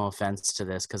personal offense to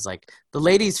this because like the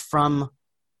lady's from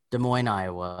Des Moines,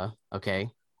 Iowa. Okay,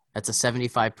 that's a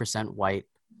 75% white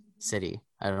city.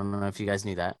 I don't know if you guys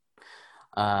knew that.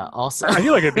 Also, I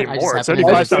feel like it'd be I just more. happen to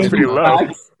 75 be sounds pretty low.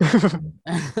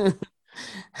 low.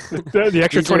 The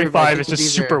extra These are, I 25 think is just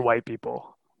these super are- white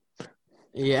people.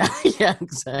 Yeah,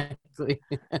 exactly.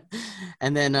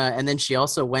 And then she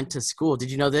also went to school. Did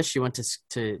you know this? She went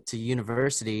to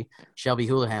university. Shelby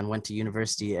Houlihan went to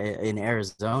university in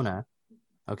Arizona.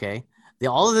 Okay,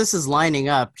 all of this is lining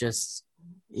up, just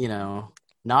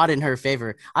not in her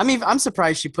favor. I mean, I'm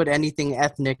surprised she put anything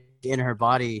ethnic in her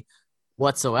body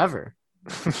whatsoever.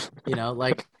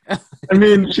 Like. I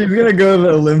mean, she's gonna go to the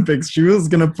Olympics. She was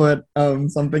gonna put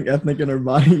something ethnic in her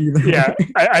body. Either Yeah, way.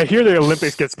 I hear the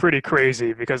Olympics gets pretty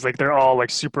crazy because like they're all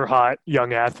like super hot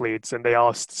young athletes and they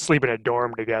all sleep in a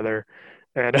dorm together,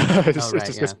 and Right, it that's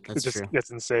just true. gets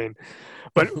insane.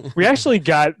 But we actually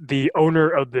got the owner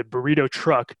of the burrito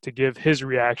truck to give his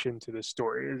reaction to this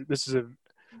story. This is a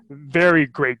very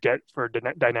great get for a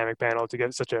dynamic panel to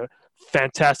get such a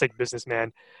fantastic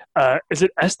businessman. Is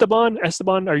it Esteban?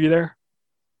 Esteban, are you there?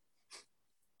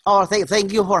 Oh,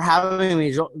 thank you for having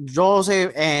me,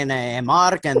 Joseph and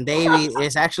Mark and David.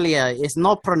 It's actually it's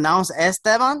not pronounced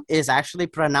Esteban. It's actually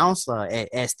pronounced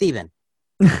Steven.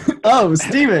 Oh,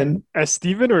 Steven.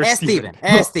 Steven or Steven?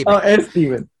 Steven. Oh,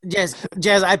 Steven. Yes.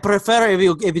 I prefer if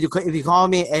you call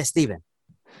me Steven.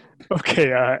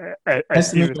 Okay,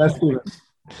 Steven. Steven.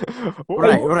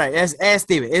 Right. As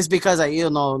Steven. It's because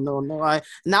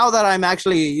now that I'm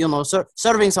actually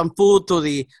serving some food to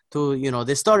the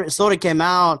story came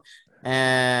out.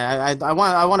 I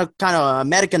want to kind of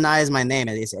Americanize my name.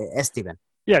 It's Steven.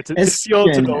 Yeah, to appeal to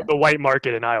Esteban. the white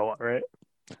market in Iowa, right?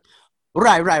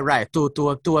 Right.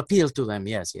 To appeal to them.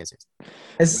 Yes.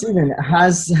 Steven,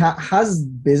 has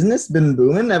business been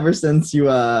booming ever since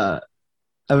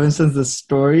the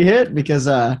story hit? Because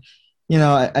I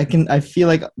feel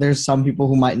like there's some people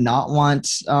who might not want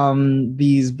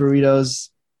these burritos,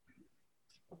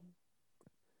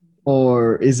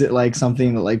 or is it like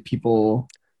something that like people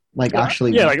like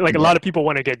actually Yeah, like a lot of people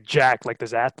want to get jacked like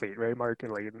this athlete, right, Mark?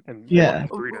 And Yeah.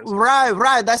 burritos.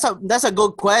 Right. That's a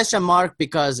good question, Mark.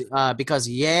 Because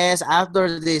yes,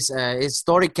 after this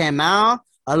story came out,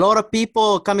 a lot of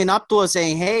people coming up to us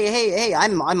saying, "Hey,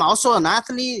 I'm also an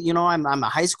athlete. I'm a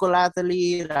high school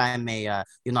athlete. I'm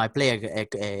I play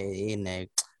in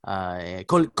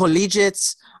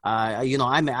collegiates.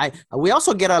 We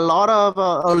also get a lot of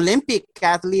Olympic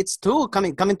athletes too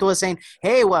coming to us saying,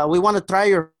 "Hey, well, we want to try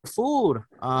your food."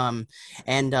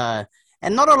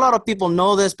 And not a lot of people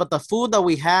know this, but the food that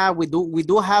we have, we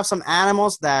do have some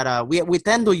animals that we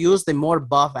tend to use the more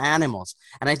buff animals.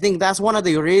 And I think that's one of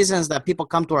the reasons that people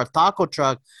come to our taco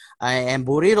truck and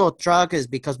burrito truck is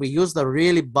because we use the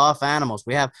really buff animals.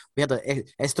 We have the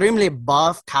extremely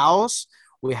buff cows.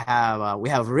 we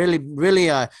have really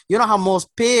you know how most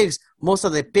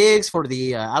of the pigs for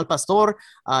the al pastor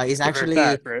is They're very actually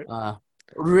fat, right?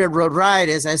 right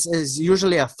is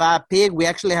usually a fat pig. We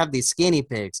actually have these skinny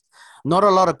pigs. Not a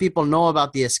lot of people know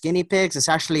about the skinny pigs. It's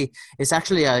actually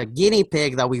a guinea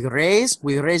pig that we raise.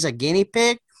 We raise a guinea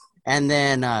pig, and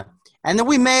then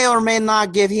we may or may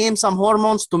not give him some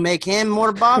hormones to make him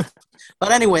more buff.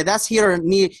 But anyway, that's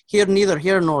neither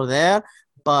here nor there.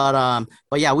 But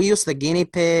yeah, we use the guinea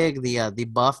pig, the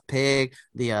buff pig,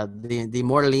 the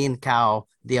more lean cow,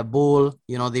 the bull.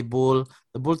 You know, the bull.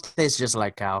 The bull tastes just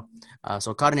like cow.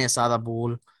 So carne asada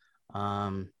bull.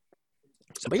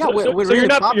 But yeah, we're So really you're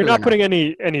popular not now. putting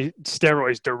any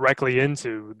steroids directly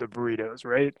into the burritos,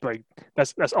 right? Like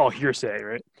that's all hearsay,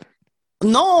 right?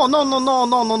 No.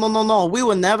 We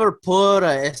would never put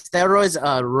steroids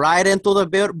right into the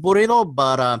burrito,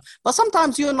 but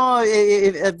sometimes you know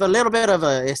if a little bit of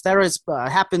steroids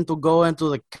happen to go into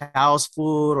the cow's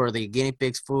food or the guinea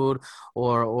pig's food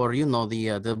or you know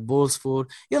the bull's food,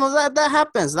 you know that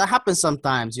happens. That happens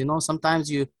sometimes. You know, sometimes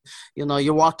you know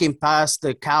you're walking past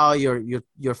the cow,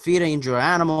 you're feeding your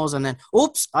animals, and then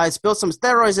oops, I spilled some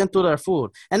steroids into their food,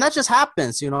 and that just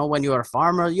happens. You know, when you're a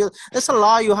farmer, there's a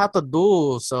lot you have to do.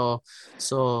 So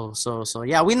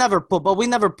yeah, we never put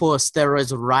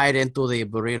steroids right into the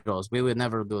burritos. We would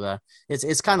never do that.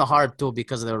 It's kind of hard too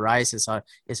because the rice is hard.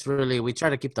 It's really, we try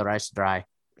to keep the rice dry.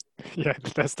 Yeah,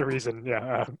 that's the reason.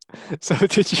 Yeah. So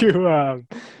did you?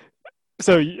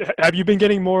 Have you been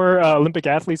getting more Olympic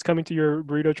athletes coming to your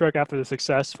burrito truck after the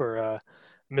success for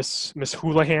Miss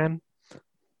Houlihan?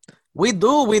 We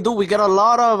do. We get a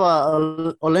lot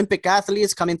of Olympic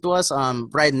athletes coming to us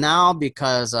right now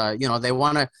because you know they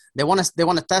wanna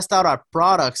test out our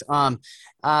products.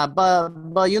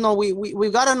 But you know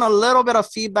we've gotten a little bit of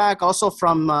feedback also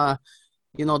from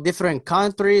you know different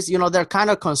countries. You know they're kind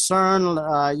of concerned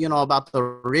you know about the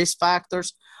risk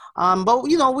factors. But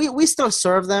you know we still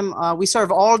serve them. We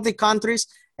serve all the countries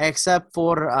except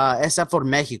for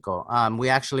Mexico. We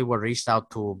actually were reached out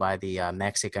to by the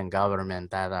Mexican government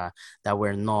that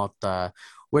we're not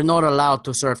allowed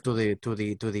to serve to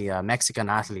the Mexican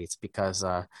athletes because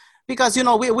you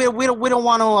know we don't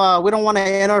want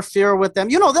to interfere with them.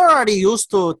 You know they're already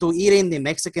used to eating the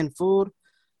Mexican food.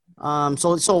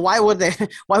 So why would they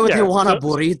Yeah, want a so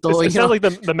burrito? it You know, sounds like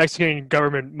the Mexican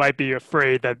government might be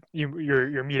afraid that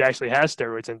your meat actually has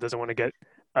steroids and doesn't want to get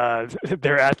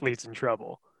their athletes in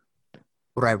trouble.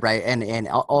 right, and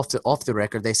off the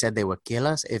record, they said they would kill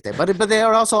us if they, but they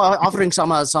are also offering some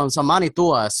money to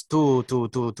us to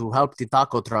help the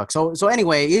taco truck. So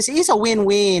anyway, it's a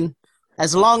win-win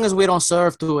as long as we don't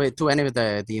serve to any of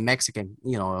the Mexican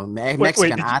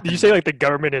Mexican Did you athletes. say like the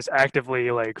government is actively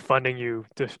like funding you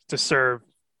to serve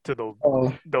to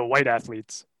Oh, the white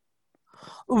athletes?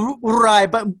 Right,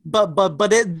 but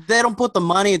they don't put the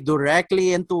money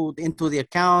directly into the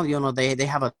account. You know, they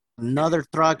have another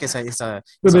truck. It's a they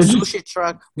just sushi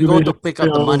truck. We do go they to just pick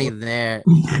up the money fill? there.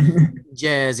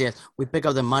 Yes. We pick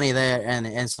up the money there,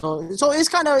 and so it's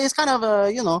kind of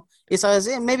you know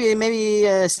maybe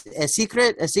a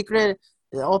secret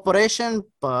operation,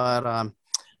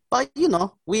 but you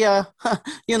know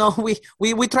you know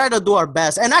we try to do our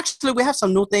best, and actually we have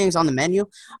some new things on the menu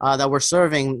that we're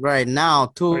serving right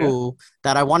now Oh yeah. too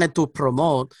that I wanted to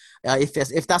promote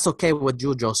if that's okay with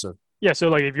you, Joseph. Yeah, so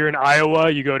like if you're in Iowa,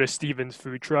 you go to Steven's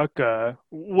food truck.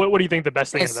 What do you think the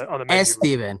best thing S on the S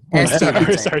menu? Steven Oh, S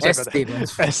Steven Sorry S about that.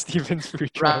 Stevens. Steven's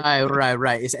food truck.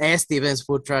 Right. It's S Stevens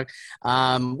food truck.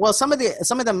 Well, some of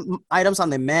the items on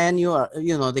the menu, are,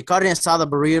 you know, the carne asada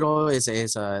burrito is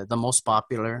the most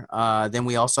popular. Then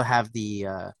we also have the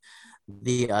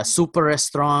super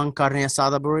strong carne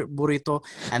asada burrito,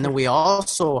 and then we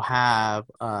also have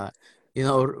you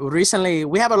know recently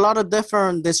we have a lot of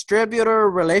different distributor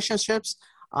relationships.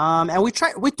 And we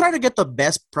try to get the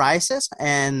best prices,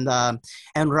 and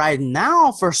right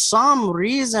now for some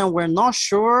reason we're not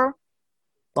sure,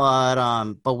 but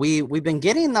we've been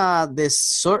getting this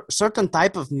certain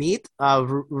type of meat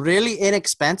really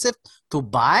inexpensive to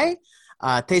buy.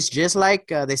 Tastes just like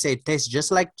they say it tastes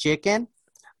just like chicken,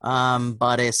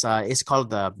 but it's called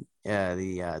the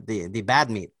bad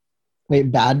meat. Wait,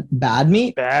 bad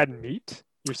meat? Bad meat?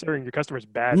 You're serving your customers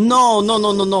bad meat?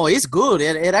 No. It's good.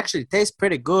 It actually tastes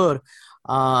pretty good.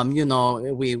 You know,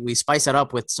 we spice it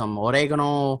up with some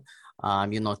oregano,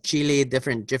 you know, chili,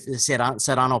 different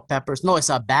serrano peppers. No, it's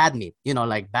a bad meat. You know,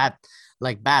 like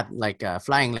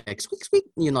flying like squeak squeak.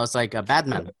 You know, it's like a bad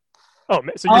man. Oh,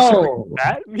 so you're serving Oh,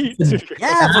 bad meat?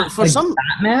 Yeah, for like some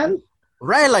Batman?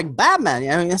 right, like Batman.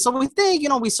 I mean, so we think you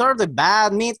know we serve the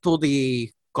bad meat to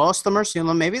customers.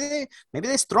 Maybe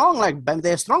they're strong like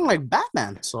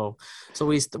Batman. So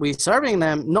we serving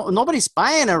them. No, nobody's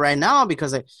buying it right now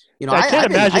because I can't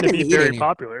imagine I've it been be very eating it.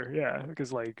 popular. Yeah,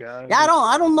 because like Yeah,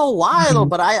 I don't know why though,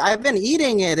 but I've been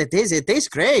eating it. It tastes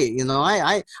great.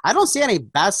 I don't see any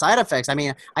bad side effects. I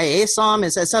mean, I ate some.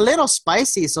 It's a little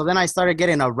spicy, so then I started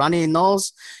getting a runny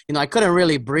nose. I couldn't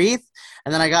really breathe,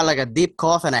 and then I got like a deep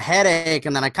cough and a headache,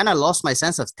 and then I kind of lost my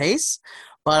sense of taste.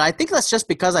 But I think that's just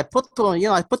because I put too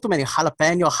many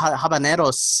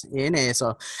habaneros in it.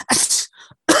 So,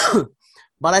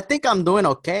 but I think I'm doing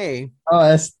okay. Oh,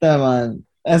 Esteban.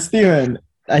 Steven,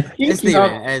 I think Steven,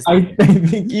 I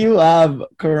think you have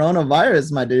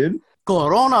coronavirus, my dude.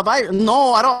 Coronavirus?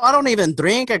 No, I don't even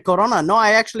drink a Corona. No,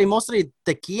 I actually mostly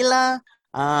tequila.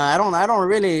 I don't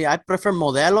really. I prefer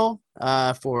Modelo.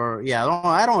 I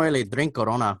don't really drink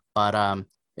Corona. But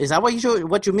is that what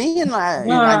you mean? No,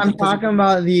 I'm talking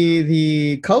about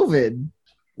the COVID.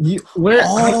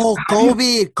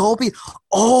 COVID.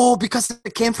 Oh, because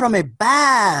it came from a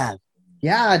bat.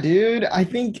 Yeah, dude. I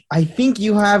think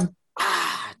you have.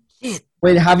 Shit.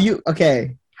 Wait, have you?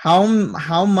 Okay. How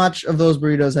much of those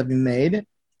burritos have you made,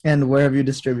 and where have you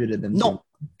distributed them? No,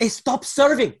 stop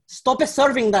serving. Stop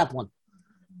serving that one.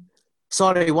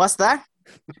 Sorry, what's that?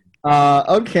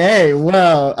 Okay.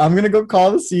 Well, I'm gonna go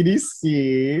call the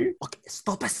CDC. Okay,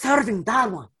 stop serving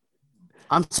that one.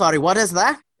 I'm sorry. What is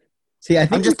that? See, I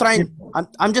think I'm just trying.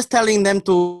 I'm just telling them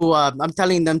to. I'm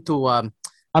telling them to.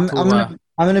 I'm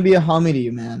gonna be a homie to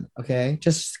you, man. Okay,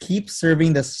 just keep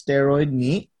serving the steroid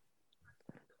meat,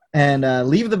 and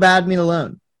leave the bad meat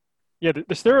alone. Yeah, the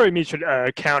steroid meat should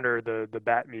counter the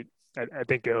bat meat. I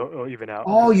think it'll even out.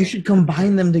 Oh, you should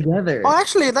combine them together. Oh,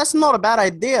 actually, that's not a bad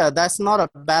idea. That's not a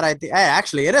bad idea.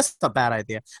 Actually, it is a bad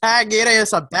idea. It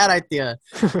is a bad idea.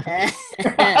 A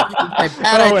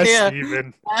bad idea.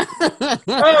 Steven.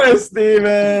 Oh,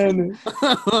 Steven.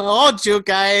 Oh, you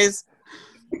guys.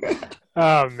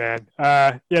 Oh man.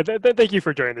 Thank you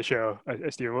for joining the show,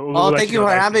 Steven. We'll thank you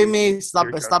for having me.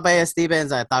 Stop by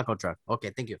Steven's taco truck.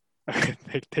 Okay, thank you.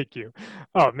 Thank you.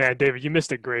 Oh man, David, you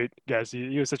missed a great guest.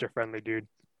 You were such a friendly dude.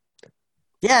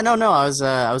 Yeah, no. I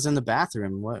was in the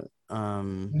bathroom. What?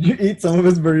 You eat some of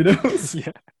his burritos?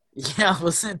 Yeah. Yeah, I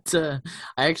wasn't. I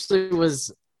actually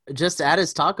was just at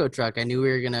his taco truck. I knew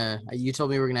you told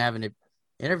me we were gonna have an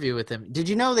interview with him. Did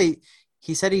you know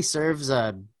he said he serves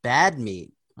bad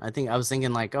meat? I was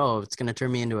thinking like, oh, it's gonna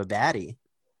turn me into a baddie.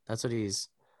 That's what he's.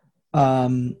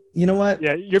 You know what?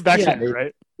 Yeah, you're vaccinated,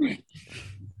 right?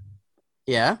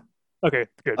 Yeah. Okay,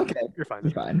 good. Okay, You're fine.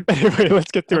 you're fine. Anyway,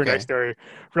 let's get to our Okay. next story.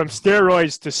 From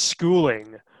steroids to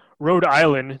schooling, Rhode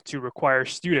Island to require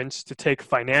students to take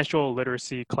financial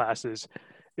literacy classes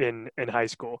in high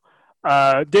school.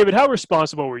 David, how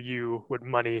responsible were you with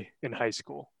money in high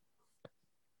school?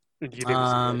 And do you think this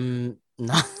is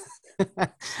No,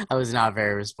 I was not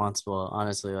very responsible,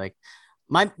 honestly. Like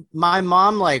my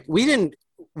mom, like we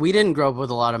didn't grow up with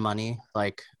a lot of money.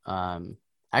 Like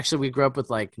actually we grew up with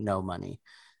like no money.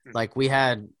 Like we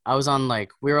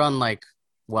were on like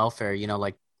welfare,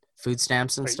 like food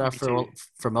stamps and Like stuff EBT.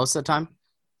 for most of the time.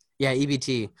 Yeah,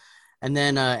 EBT. And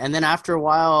then after a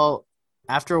while,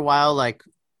 like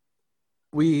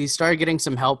we started getting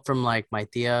some help from like my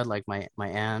tia, like my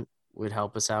aunt would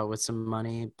help us out with some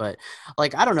money. But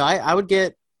like, I don't know, I would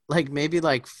get like maybe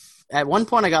like at one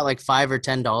point I got like $5 or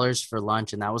 $10 for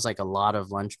lunch, and that was like a lot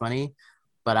of lunch money.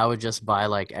 But I would just buy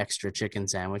like extra chicken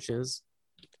sandwiches.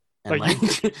 And Like,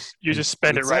 you just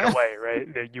spend it right pizza. away,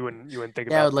 right? That you wouldn't think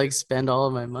Yeah, I about would like spend all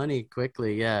of my money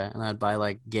quickly. Yeah. And I'd buy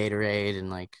like Gatorade and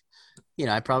like,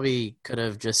 I probably could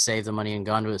have just saved the money and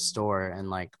gone to a store and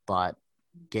like bought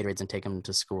Gatorades and take them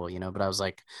to school, but I was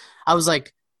like,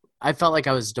 I felt like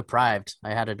I was deprived.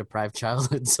 I had a deprived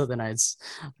childhood. So then I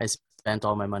spent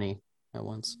all my money at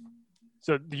once.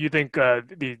 So do you think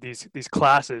these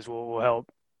classes will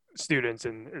help students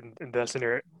in that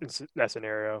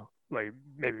scenario, like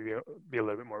maybe be a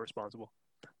little bit more responsible?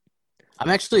 I'm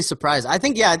actually surprised. I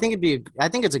think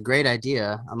it's a great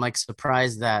idea. I'm like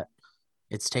surprised that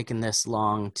it's taken this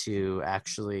long to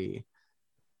actually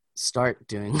start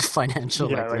doing financial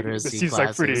literacy this seems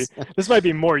classes. This might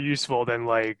be more useful than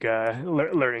like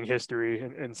learning history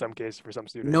in some cases for some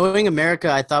students. Knowing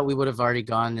America, I thought we would have already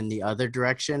gone in the other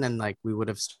direction, and like we would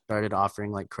have started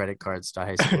offering like credit cards to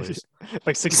high schoolers.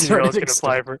 Like 16-year-olds can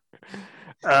apply for.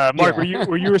 Mark, Yeah.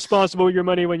 were you responsible with your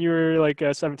money when you were like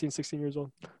 17, 16 years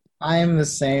old? I'm the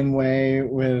same way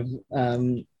with I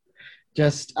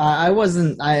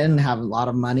didn't have a lot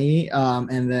of money,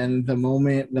 and then the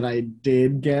moment that I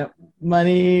did get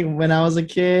money when I was a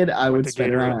kid, I would the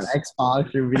spend it on Gatorades.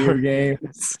 Xbox or video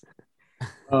games.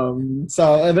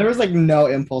 So there was like no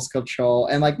impulse control,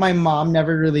 and like my mom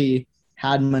never really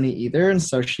had money either, and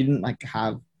so she didn't like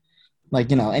have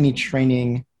like any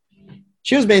training.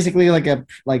 She was basically like a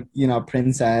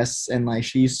princess, and like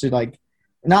she used to like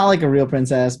not like a real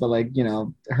princess, but like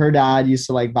her dad used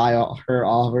to like buy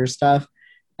all of her stuff,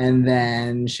 and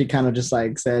then she kind of just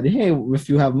like said, "Hey, if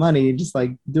you have money, just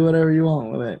like do whatever you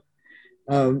want with it."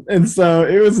 And so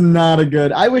it was not a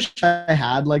good. I wish I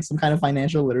had like some kind of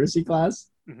financial literacy class.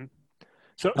 Mhm.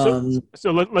 So, so, Um,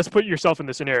 so let's put yourself in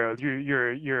the scenario.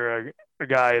 You're a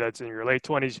guy that's in your late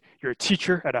 20s. You're a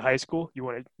teacher at a high school. You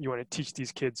want to teach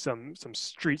these kids some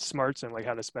street smarts and like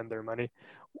how to spend their money.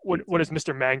 What does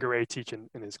Mr. Mangare teach in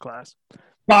his class?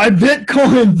 buy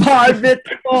Bitcoin, buy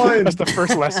Bitcoin. That's the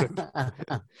first lesson.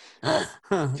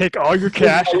 Take all your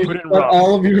cash and put it in Put Robinhood.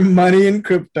 all of your money in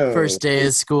crypto. First day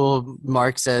of school,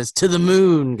 Mark says, "To the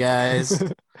moon, guys."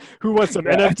 Who wants some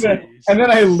Yeah, NFTs?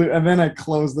 and then I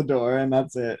close the door, and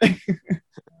that's it.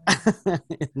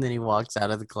 And then he walks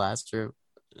out of the classroom.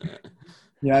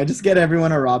 Yeah, I just get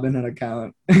everyone a Robinhood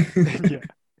account. Yeah.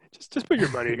 Just put your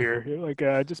money here. You're like,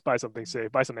 just buy something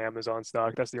safe. Buy some Amazon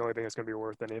stock. That's the only thing that's going to be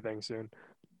worth anything soon.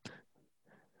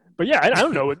 But yeah, I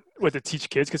don't know what to teach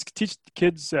kids, because teach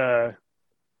kids, they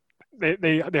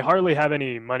hardly have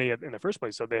any money in the first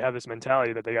place. So they have this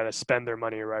mentality that they got to spend their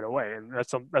money right away, and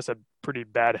that's a pretty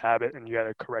bad habit, and you got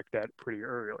to correct that pretty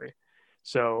early.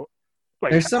 So,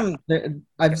 like,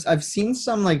 I've seen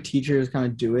some like teachers kind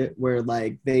of do it where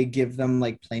like they give them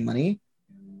like play money,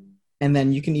 and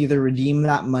then you can either redeem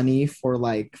that money for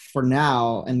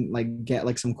now and like get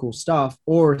like some cool stuff,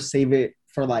 or save it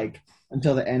for like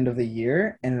until the end of the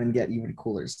year and then get even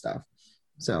cooler stuff.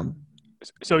 So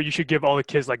you should give all the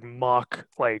kids like mock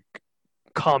like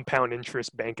compound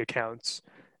interest bank accounts,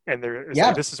 and it's Yeah.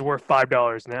 like, this is worth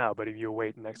 $5 now, but if you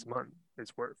wait next month,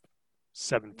 it's worth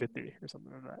 $7.50 or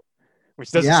something like that. Which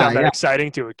doesn't sound that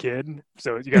exciting to a kid,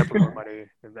 so you gotta put more money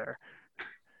in there.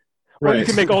 Or you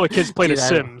can make all the kids play The Dude,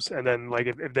 Sims, and then like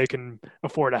if they can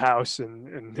afford a house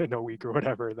in a week or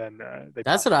whatever, then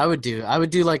That's what I would do. I would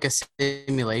do like a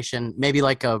simulation, maybe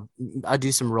like I'd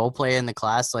do some role play in the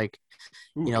class, like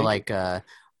like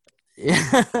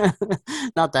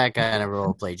not that kind of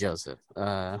role play, Joseph.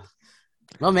 Well,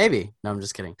 maybe. No, I'm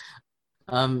just kidding.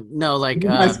 No, like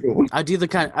High school. I'd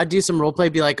do some role play,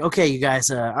 be like, okay, you guys,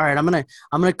 all right, I'm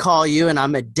gonna call you, and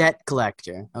I'm a debt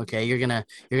collector. Okay, you're gonna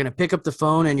pick up the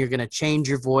phone and you're gonna change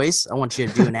your voice. I want you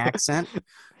to do an accent.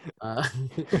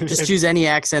 Just choose any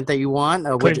accent that you want.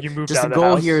 Claim you moved just out the of the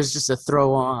goal house. here is just to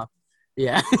throw off.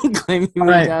 Yeah, claim you All moved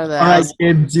right, out of the all right, house.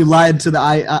 kids, you lied to the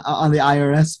on the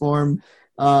IRS form,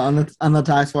 on the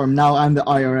tax form. Now I'm the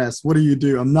IRS. What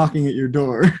do? I'm knocking at your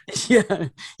door. Yeah,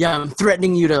 I'm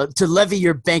threatening you to levy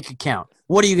your bank account.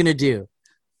 What are you gonna do?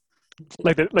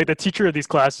 Like the teacher of these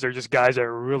classes are just guys that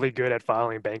are really good at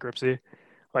filing bankruptcy,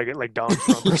 like Donald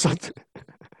Trump or something.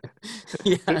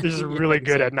 Yeah, They're just really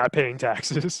good at not paying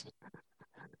taxes.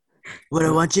 What I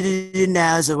want you to do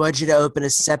now is I want you to open a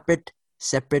separate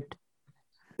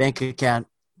bank account.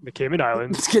 The Cayman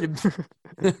Islands. It's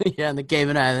gonna yeah, in the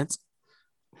Cayman Islands.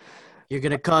 You're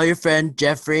gonna call your friend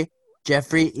Jeffrey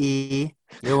E.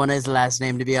 You don't want his last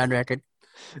name to be on record.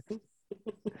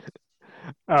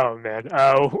 Oh man.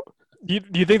 Do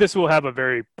you think this will have a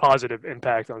very positive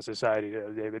impact on society,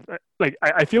 David? Like,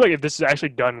 I feel like if this is actually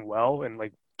done well and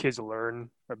like kids learn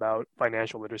about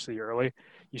financial literacy early,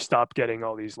 you stop getting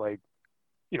all these like,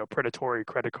 predatory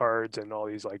credit cards and all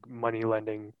these like money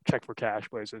lending check for cash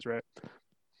places, right?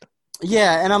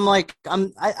 Yeah, and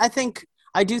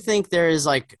I do think there is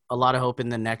like a lot of hope in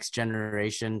the next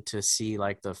generation to see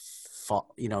like the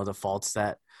faults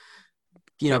that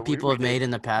people we have made did.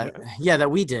 in the past. Yeah,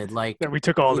 that we did. Like That we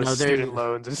took all the there- student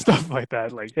loans and stuff like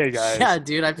that. Like, hey guys. yeah,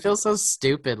 dude, I feel so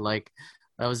stupid. Like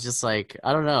I was just like,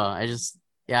 I don't know. I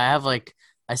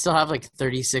still have like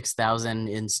 36,000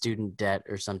 in student debt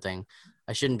or something.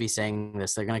 I shouldn't be saying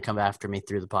this. They're gonna come after me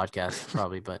through the podcast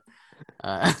probably, but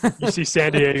You see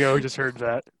San Diego, just heard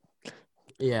that.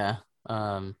 yeah.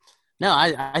 No,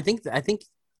 I think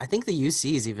the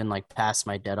UC's even like passed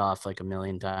my debt off like a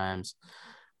million times.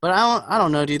 But I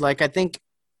don't know, dude. Like I think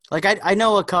like I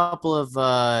know a couple of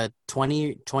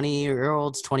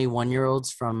 20-year-olds,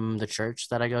 21-year-olds from the church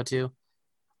that I go to,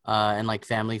 and like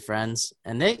family friends,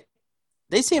 and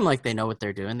they seem like they know what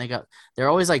they're doing. They're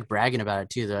always like bragging about it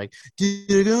too. They're like,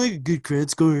 dude, I got like a good credit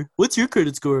score. What's your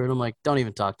credit score? And I'm like, don't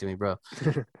even talk to me, bro.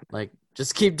 Like,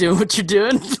 just keep doing what you're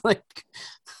doing. Like,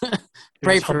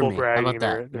 pray just for humble me. How bragging about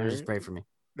that? their- Just pray for me.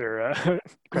 Their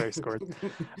credit scores.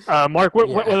 Mark, what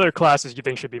Yeah. other classes do you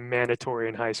think should be mandatory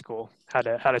in high school? How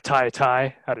to tie a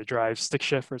tie, how to drive stick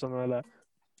shift or something like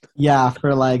that? Yeah,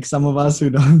 for like some of us who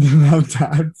don't have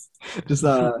tabs, just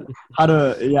how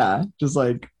to just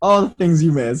like all the things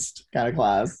you missed kind of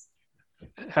class.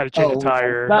 How to change a Oh,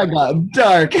 tire. that got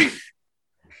dark.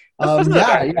 That's not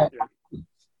Yeah, bad.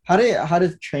 yeah. How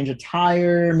to change a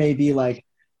tire, maybe like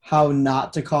how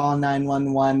not to call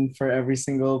 911 for every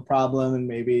single problem, and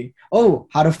maybe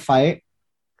how to fight,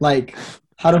 like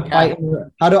how to Yeah.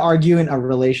 how to argue in a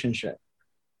relationship.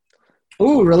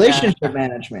 Ooh, Yeah, relationship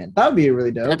management. That would be really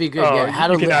that'd dope. be good. Oh, Yeah,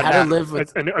 you cannot how to have live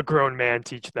with. a grown man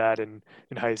teach that in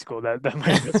high school. That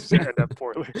might just end up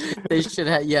poorly. They should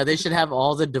have. Yeah, they should have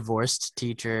all the divorced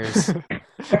teachers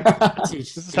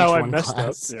teach This is how teach I one messed up.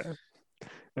 class. Yeah.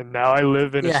 And now I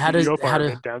live in a Yeah, studio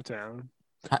apartment downtown.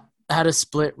 how to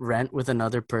split rent with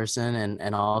another person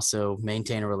and also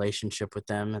maintain a relationship with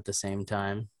them at the same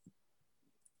time.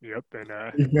 Yep.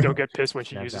 And don't get pissed when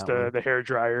she Have uses that one. the hair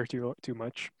dryer too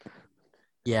much.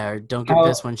 Yeah, or don't get How-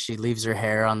 pissed when she leaves her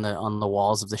hair on the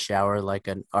walls of the shower like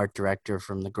an art director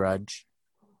from The Grudge.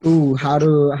 Ooh, how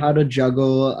to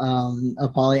juggle a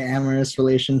polyamorous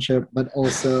relationship, but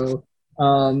also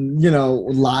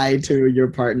lie to your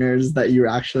partners that you're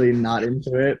actually not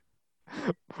into it.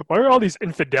 Why are all these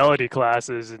infidelity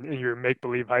classes in your make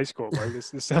believe high school? Like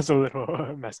this sounds a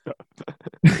little messed up.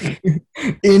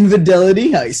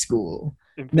 Infidelity High School.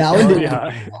 Now Infidelity in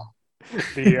high.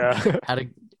 The How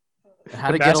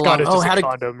to the get mascot along. is Oh, just how a to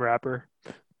condom wrapper.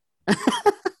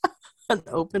 an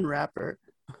open wrapper.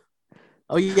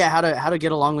 Oh yeah, how to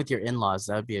get along with your in-laws.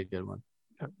 That would be a good one.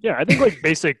 Yeah, I think like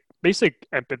basic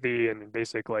empathy and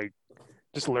basic like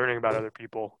just learning about other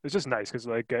people. It's just nice because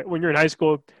like when you're in high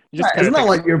school, you just kind Isn't of that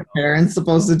what your parents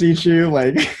supposed to teach you?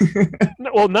 Like,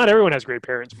 well, not everyone has great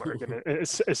parents, Mark, and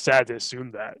it's sad to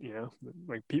assume that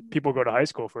like people go to high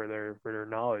school for their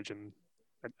knowledge, and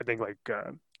I think like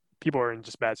people are in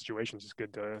just bad situations. It's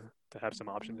good to have some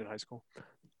options in high school.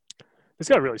 This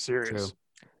got really serious.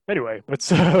 True. Anyway, let's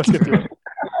get through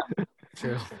it.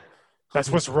 True. That's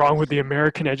what's wrong with the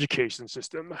American education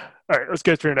system. All right, let's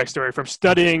get to the next story. From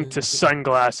studying to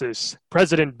sunglasses,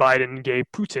 President Biden gave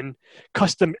Putin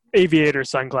custom aviator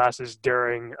sunglasses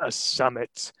during a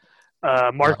summit.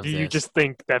 Mark, Love do you this. just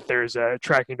think that there's a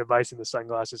tracking device in the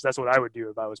sunglasses? That's what I would do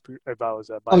if I was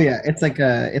Biden. oh yeah, it's like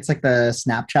the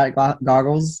Snapchat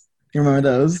goggles. You remember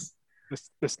those?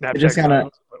 The Snapchat just kinda-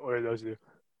 goggles? What do those do?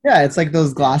 Yeah, it's like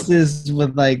those glasses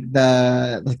with like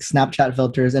the Snapchat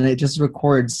filters, and it just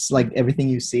records like everything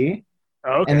you see,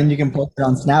 Oh, okay. and then you can post it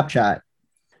on Snapchat.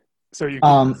 So you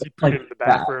can see Putin like in the that.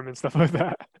 bathroom and stuff like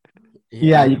that.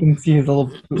 Yeah, you can see his little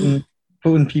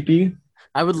Putin pee-pee.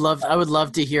 I would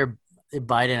love to hear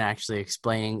Biden actually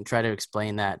try to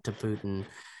explain that to Putin.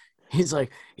 He's like,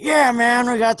 yeah,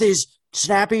 man, we got these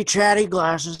snappy, chatty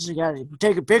glasses. You got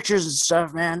taking pictures and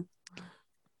stuff, man.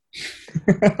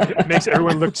 It makes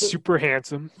everyone look super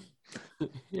handsome.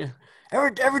 Yeah.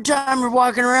 Every time we're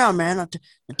walking around, man,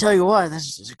 I tell you what,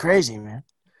 this is crazy, man.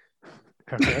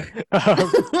 Okay.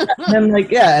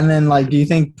 And then do you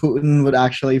think Putin would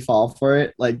actually fall for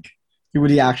it? Like,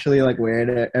 would he actually like wear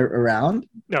it around?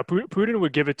 No, Putin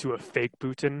would give it to a fake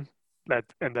Putin,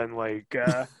 and then like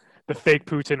the fake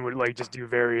Putin would like just do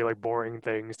very like boring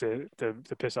things to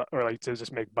piss off or like to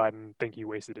just make Biden think he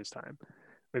wasted his time.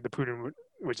 Like the Putin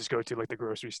would just go to like the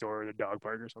grocery store or the dog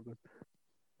park or something.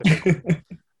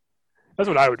 That's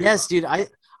what I would do. Yes, dude.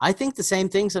 I think the same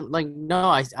thing. Like, no,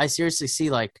 I seriously see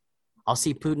like I'll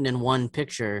see Putin in one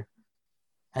picture,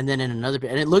 and then in another,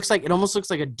 and it almost looks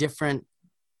like a different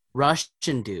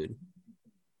Russian dude.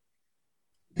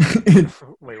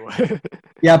 Wait, what?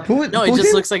 Yeah, Putin. No, it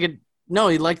just looks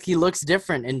like he looks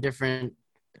different in different.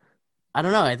 I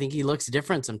don't know. I think he looks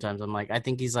different sometimes. I'm like, I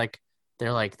think he's like they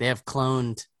have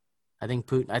cloned. I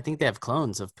think they have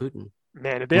clones of Putin.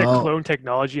 Man, if they had clone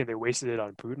technology and they wasted it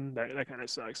on Putin, that kind of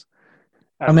sucks.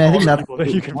 I mean, I think that's people what that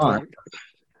you you can want.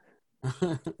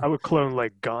 clone. I would clone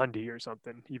like Gandhi or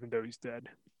something, even though he's dead.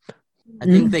 I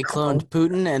think they cloned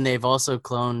Putin, and they've also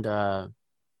cloned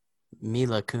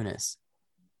Mila Kunis.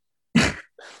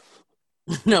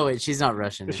 No, wait, she's not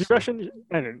Russian. Is she Russian?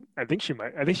 I think she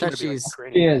might. I think she might be like She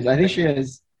Ukrainian. is. I think she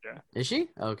is. Is she?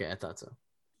 Okay, I thought so.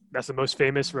 That's the most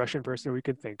famous Russian person we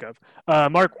can think of.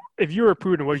 Mark, if you were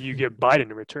Putin, what would you give Biden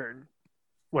in return?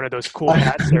 One of those cool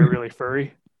hats that are really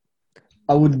furry?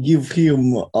 I would give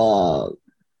him a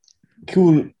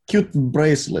cute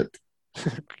bracelet.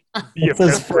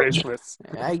 BFF bracelets.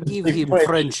 I give him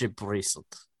friendship bracelet.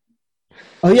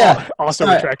 Oh yeah. Also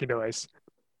Sorry. a tracking device.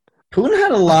 Putin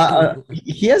had a lot.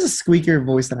 He has a squeakier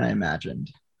voice than I imagined.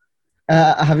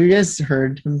 Have you guys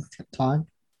heard him talk?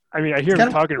 I mean, I hear Kind him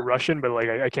of- talking Russian, but like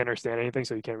I can't understand anything,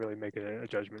 so you can't really make a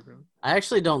judgment. Really. I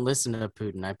actually don't listen to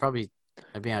Putin. I probably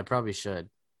I mean, I probably should,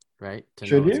 right? To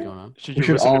Should know what's you? going on. Should We you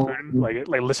should listen to all- Putin?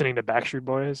 Like listening to Backstreet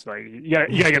Boys? Like you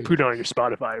gotta get Putin on your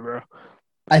Spotify, bro.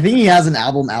 I think he has an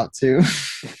album out too.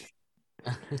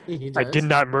 He I does? did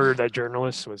not murder that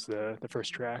journalist was the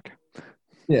first track.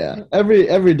 Yeah,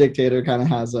 every dictator kind of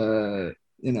has a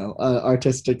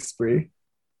artistic spree.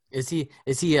 Is he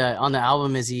on the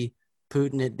album? Is he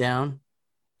putting it down?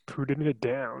 Putin it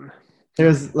down.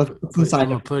 Let's put some side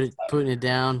I'm gonna effects. putting it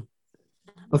down.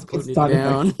 Let's put Putting some it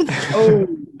side effects. down.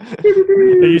 Oh,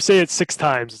 If you say it 6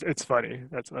 times, it's funny.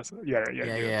 That's yeah.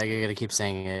 yeah. I gotta keep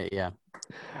saying it. Yeah.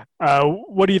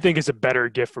 What do you think is a better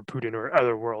gift for Putin or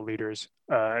other world leaders,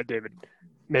 David?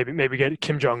 Maybe get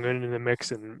Kim Jong Un in the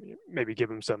mix and maybe give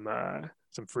him some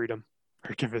freedom,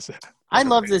 or give us. I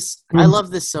love this. I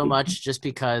love this so much just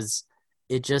because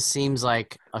it just seems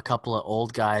like a couple of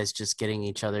old guys just getting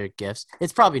each other gifts.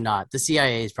 It's probably not. The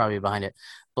CIA is probably behind it,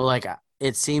 but like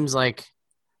it seems like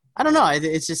I don't know.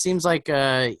 It just seems like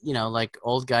like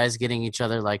old guys getting each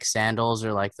other like sandals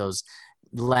or like those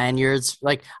lanyards.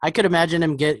 Like I could imagine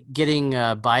him getting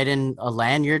Biden a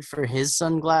lanyard for his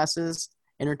sunglasses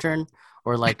in return,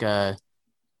 or like an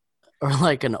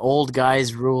old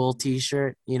guys rule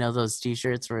T-shirt. You know those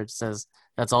T-shirts where it says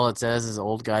that's all it says is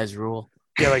old guys rule.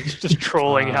 Yeah, like just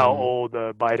trolling how Um, old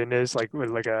Biden is, like with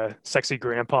like a sexy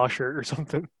grandpa shirt or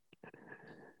something,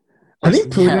 I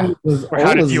think Putin was or how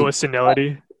old to as- deal with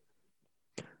senility.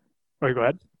 Oh, go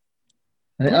ahead.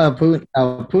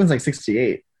 Putin's like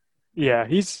 68. Yeah,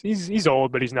 he's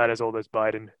old, but he's not as old as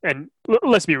Biden. And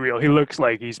let's be real, he looks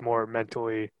like he's more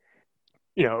mentally,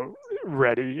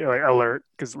 ready, like alert,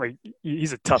 because like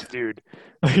he's a tough dude.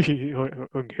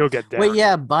 He'll get down. Wait,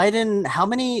 yeah, Biden. How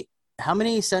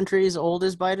many centuries old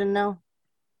is Biden now?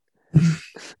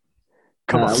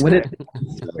 Come on, Would it?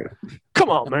 come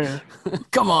on, man.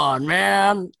 Come on,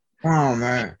 man. Oh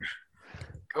man.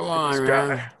 Come on, This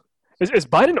man. guy. Is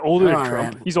Biden older Come than on,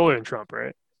 Trump? man. He's older than Trump,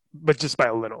 right? But just by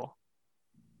a little.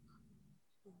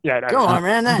 Yeah. Come on,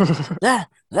 man. That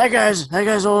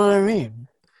guy's older than me.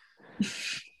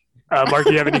 Mark,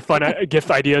 do you have any fun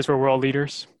gift ideas for world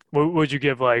leaders? What would you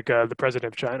give like the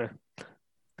president of China?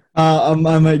 I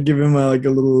might give him like a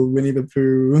little Winnie the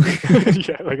Pooh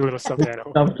Yeah, like a little stuffed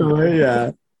animal. stuffed toy.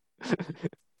 Yeah.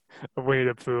 A Winnie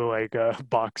the Pooh like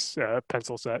box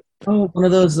pencil set. Oh, one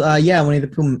of those. Winnie the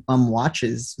Pooh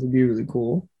watches would be really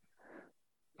cool.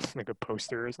 Like a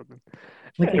poster or something.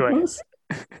 Like Anyway. those?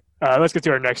 Let's get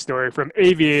to our next story. From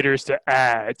aviators to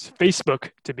ads,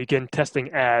 Facebook to begin testing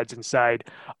ads inside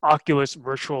Oculus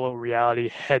virtual reality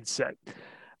headset.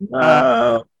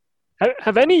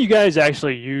 Have any of you guys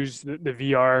actually used the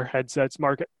VR headsets?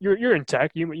 Mark, you're in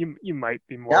tech. You might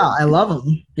be more. Yeah, I love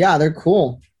them. Yeah, they're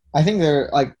cool. I think they're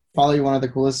like probably one of the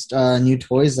coolest new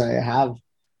toys that I have.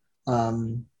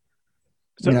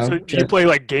 So do you play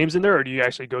like games in there, or do you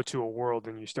actually go to a world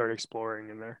and you start exploring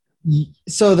in there?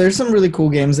 So there's some really cool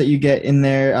games that you get in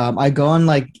there. I go on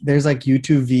there's like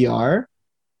YouTube VR,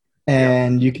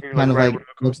 and you can kind of ride like roller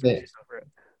look coasters at and stuff, right?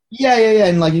 yeah,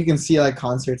 and like you can see like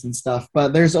concerts and stuff.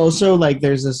 But there's also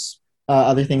there's this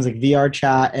other things like VR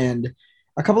chat and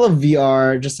a couple of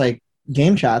VR just like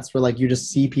game chats where like you just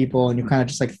see people and you kind of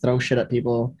just like throw shit at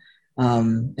people,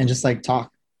 and just like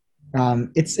talk.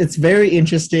 It's very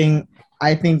interesting.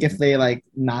 I think if they like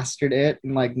mastered it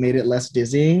and like made it less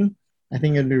dizzying, I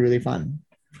think it'd be really fun.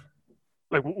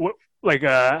 Like what? Like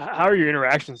how are your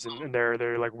interactions in there? Are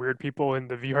there like weird people in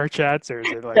the VR chats, or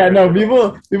is it like? Yeah, no,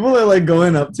 people are like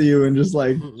going up to you and just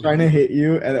like trying to hit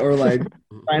you or like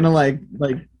trying to like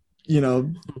like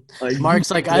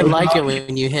Mark's like, I like it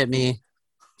when you hit me.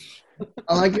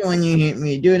 I like it when you hit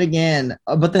me. Do it again.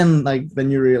 But then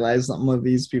you realize some of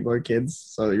these people are kids,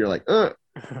 so you're like, ugh.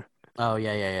 Oh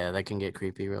yeah. That can get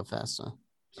creepy real fast. Huh?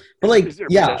 But like, Is there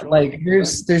yeah, potential? like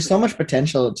there's so much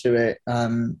potential to it.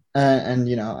 And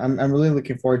I'm really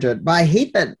looking forward to it. But I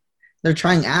hate that they're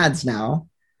trying ads now.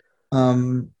 So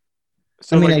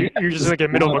I mean, like you're just like in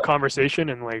the middle of a conversation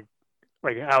and like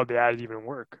how the ads even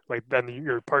work? Like then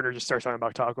your partner just starts talking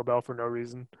about Taco Bell for no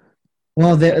reason.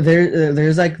 Well,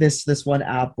 there's like this one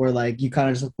app where like you kind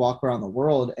of just like, walk around the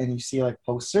world and you see like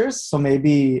posters. So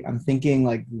maybe I'm thinking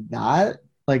like that,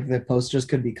 like the posters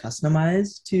could be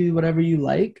customized to whatever you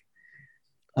like.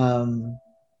 I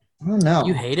don't know.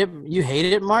 You hate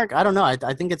it, Mark? I don't know. I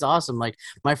think it's awesome. Like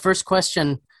my first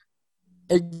question,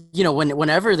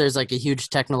 whenever there's like a huge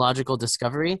technological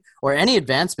discovery or any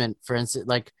advancement, for instance,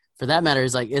 like for that matter,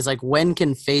 is like when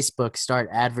can Facebook start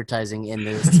advertising in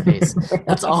this space?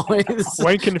 That's always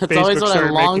When can that's Facebook always what I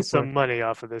start long making for. some money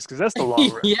off of this? Because that's the long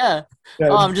run. Yeah. Yeah.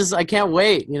 Oh, I can't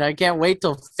wait. I can't wait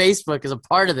till Facebook is a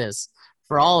part of this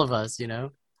for all of us.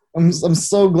 I'm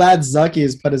so glad Zucky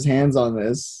has put his hands on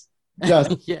this.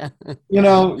 Just Yeah. you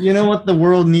know what the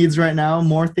world needs right now?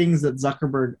 More things that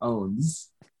Zuckerberg owns.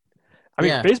 I mean,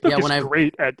 Yeah, Facebook yeah, is when I-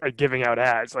 great at giving out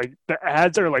ads. Like the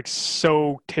ads are like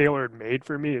so tailor made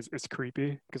for me. It's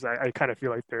creepy because I kind of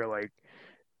feel like they're like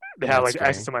they have That's like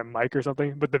access to my mic or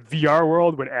something. But the VR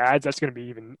world with ads, that's gonna be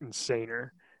even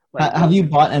insaner. Like Have you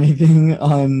bought anything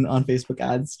on Facebook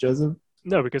ads, Joseph?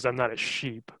 no, because I'm not a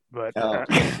sheep, but Oh.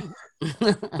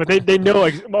 but they know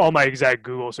like all my exact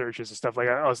Google searches and stuff. Like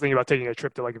I was thinking about taking a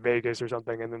trip to like Vegas or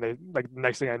something, and then they like the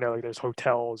next thing I know, like there's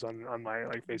hotels on my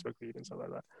like Facebook feed and stuff like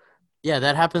that. Yeah,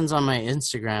 that happens on my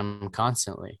Instagram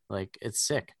constantly. Like, it's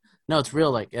sick. No, it's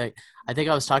real. Like, I think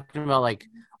I was talking about like,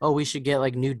 oh, we should get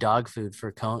like new dog food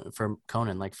for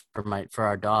Conan, like for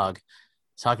our dog. I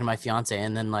was talking to my fiance,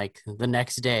 and then like the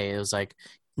next day, it was like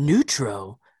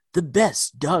Nutro, the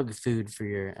best dog food for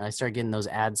your. And I started getting those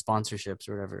ad sponsorships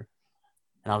or whatever,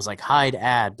 and I was like, hide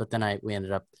ad, but then we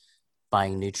ended up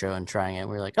buying Nutro and trying it. And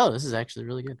we were like, oh, this is actually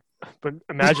really good. But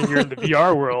imagine you're in the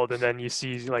VR world, and then you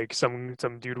see like some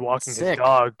dude walking his Sick.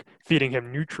 dog, feeding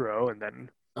him Nutro, and then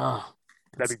Oh,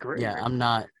 that'd be great. yeah. I'm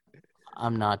not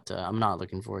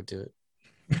looking forward to it.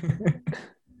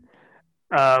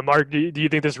 Mark, do you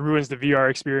think this ruins the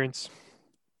VR experience?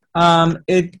 Part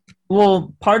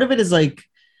of it is like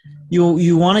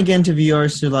you want to get into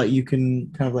VR so that you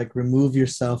can kind of like remove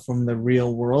yourself from the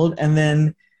real world, and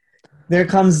then there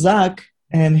comes Zuck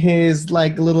and his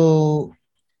like little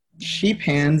sheep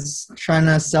hands trying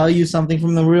to sell you something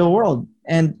from the real world,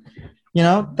 and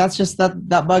that's just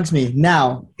that bugs me.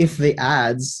 Now, if the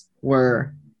ads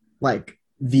were like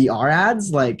VR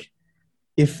ads, like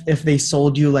if they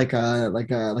sold you like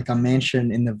a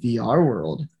mansion in the VR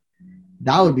world,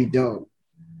 that would be dope,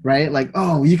 right? Like,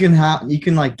 oh, you can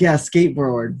like get a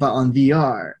skateboard but on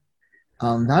VR.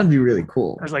 That would be really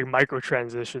cool. There's like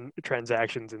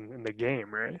transactions in the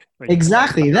game, right? Like,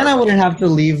 Exactly. Then I wouldn't have to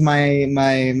leave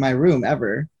my room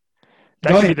ever.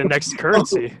 that could be the next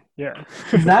currency. Yeah.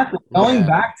 Exactly. Going Yeah.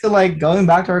 back to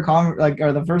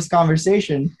our the first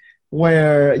conversation,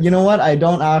 where you know what, I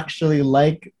don't actually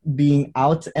like being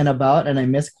out and about, and I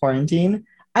miss quarantine.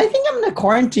 I think I'm gonna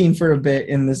quarantine for a bit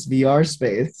in this VR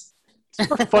space. It's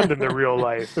more fun than the real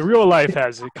life. The real life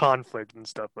has a conflict and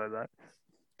stuff like that.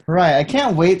 Right. I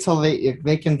can't wait till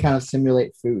they can kind of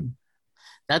simulate food.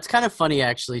 That's kind of funny,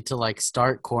 actually, to like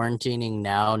start quarantining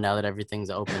now that everything's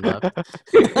opened up.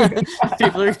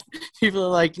 people are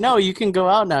like, no, you can go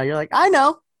out now. You're like, I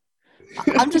know.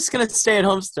 I'm just gonna stay at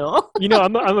home still.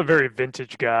 I'm a very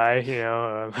vintage guy.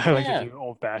 I like Yeah. to do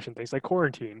old-fashioned things like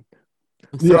quarantine.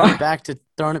 Throwing it back to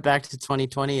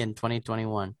 2020 and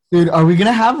 2021. Dude, are we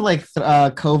gonna have like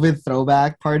COVID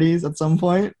throwback parties at some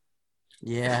point?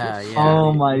 Yeah.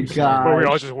 Oh my we should. God. Where we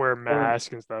all just wear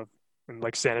masks and stuff and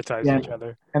like sanitize Yeah. each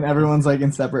other. And everyone's like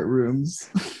in separate rooms.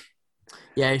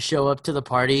 Yeah, you show up to the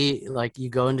party, like you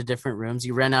go into different rooms.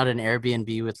 You rent out an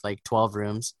Airbnb with like 12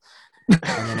 rooms, and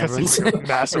then everyone's in a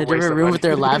Massive waste different of room money. with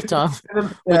their laptop.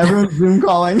 And everyone's Zoom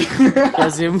calling. Yeah,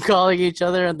 Zoom calling each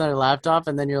other on their laptop,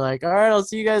 and then you're like, all right, I'll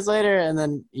see you guys later. And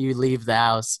then you leave the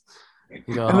house.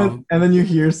 You go home. and then you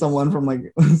hear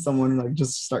someone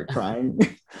just start crying.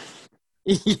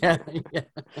 Yeah.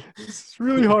 It's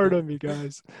really hard on me,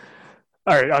 guys.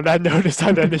 All right. On that note, it's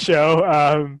time to end the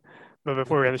show. But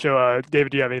before we end the show, David,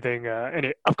 do you have anything,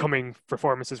 any upcoming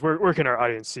performances? Where can our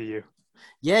audience see you?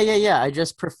 Yeah. I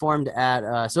just performed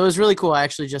at, so it was really cool. I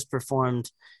actually just performed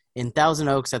in Thousand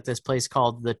Oaks at this place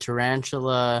called the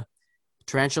Tarantula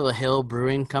Hill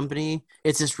Brewing Company.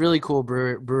 It's this really cool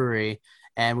brewery,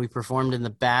 and we performed in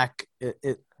the back.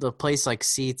 The place like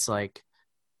seats like,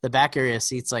 the back area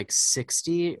seats like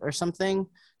 60 or something.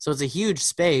 So it's a huge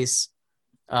space.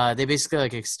 They basically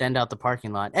like extend out the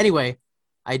parking lot. Anyway,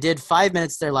 I did 5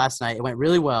 minutes there last night. It went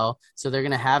really well. So they're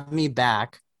going to have me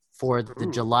back for the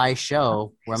July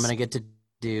show where I'm going to get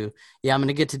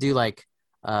to do like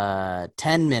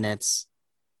 10 minutes.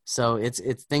 So it's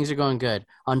things are going good.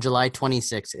 On July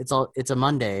 26th, it's a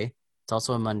Monday. It's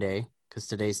also a Monday because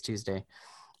today's Tuesday.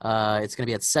 It's going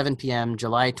to be at 7 p.m.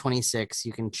 July 26th.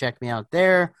 You can check me out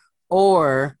there,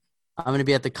 or I'm going to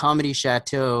be at the Comedy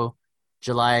Chateau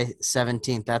July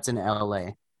 17th. That's in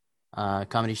LA.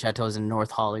 Comedy Chateau is in North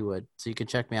Hollywood, so you can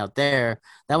check me out there.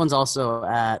 That one's also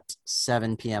at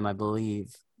 7 p.m., I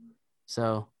believe.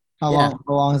 So How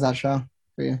long is that show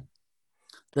for you?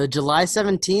 the July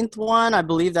 17th one, I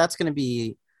believe that's going to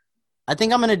be, I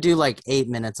think I'm going to do like 8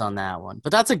 minutes on that one.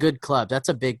 But that's a good club. That's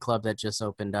a big club that just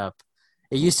opened up.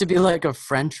 It used to be like a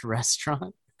French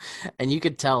restaurant, and you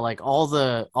could tell like all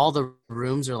the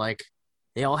rooms are like,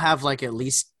 they all have like at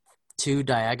least two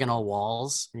diagonal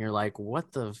walls, and you're like,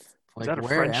 what the? Is that a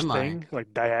where French am thing?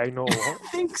 Like diagonal I? wall? I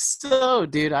think so,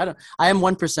 dude. I don't. I am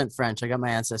 1% French. I got my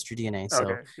ancestry DNA, so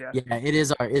Okay, yeah. yeah,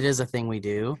 it is a thing we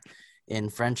do in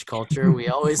French culture. We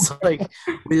always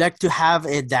we like to have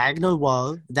a diagonal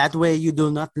wall. That way, you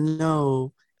do not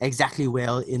know exactly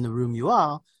where in the room you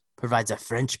are. Provides a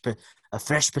fresh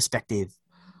perspective.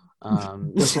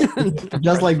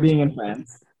 Just like being in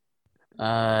France.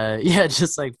 Yeah,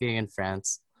 just like being in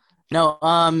France. No,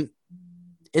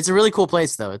 it's a really cool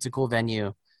place though. It's a cool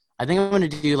venue. I think I'm gonna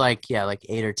do like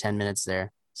 8 or 10 minutes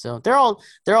there. So they're all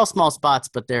small spots,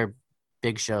 but they're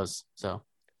big shows. So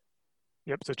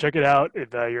Yep. So check it out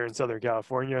if you're in Southern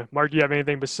California. Mark, do you have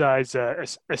anything besides a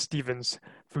Stevens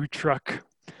food truck?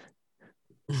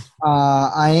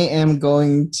 I am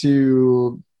going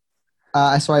to.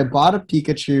 So I bought a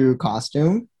Pikachu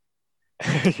costume.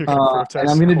 You're gonna And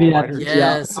I'm gonna be at protest coal miners?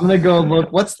 Yes. I'm gonna go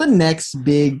look. What's the next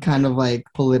big kind of like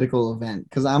political event?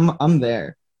 Because I'm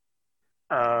there.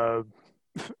 I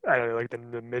don't know, like the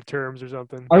midterms or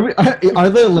something. Are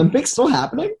the Olympics still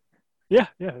happening? Yeah.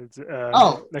 It's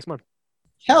Oh. next month.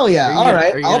 Hell yeah! Are you All gonna-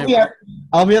 right, are you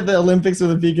I'll be at the Olympics with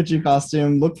a Pikachu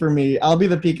costume. Look for me. I'll be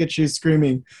the Pikachu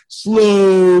screaming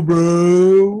 "Slow,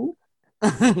 bro." You're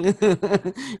And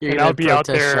gonna I'll be out protest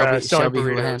there selling Shelby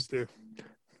Houlihan. burritos too.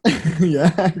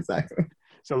 Yeah, exactly.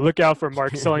 So look out for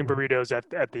Mark selling burritos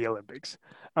at the Olympics.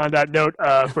 On that note,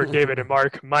 for David and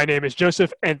Mark, my name is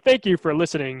Joseph, and thank you for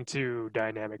listening to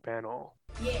Dynamic Panel.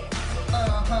 Yeah,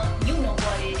 you know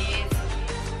what it is.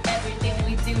 Everything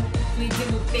we do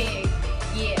it big.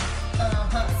 Yeah,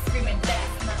 screaming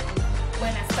that's nothing.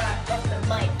 When I start up the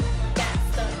mic,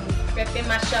 that's something. Ripping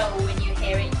my show, when you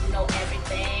hear it, you know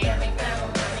everything. Dynamic panel.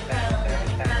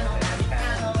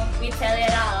 We tell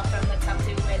it all from the top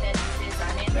to where the news is.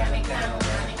 I'm in Dynamic panel.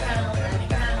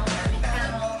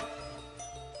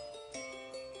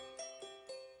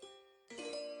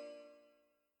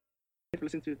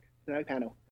 Listen to the Panel.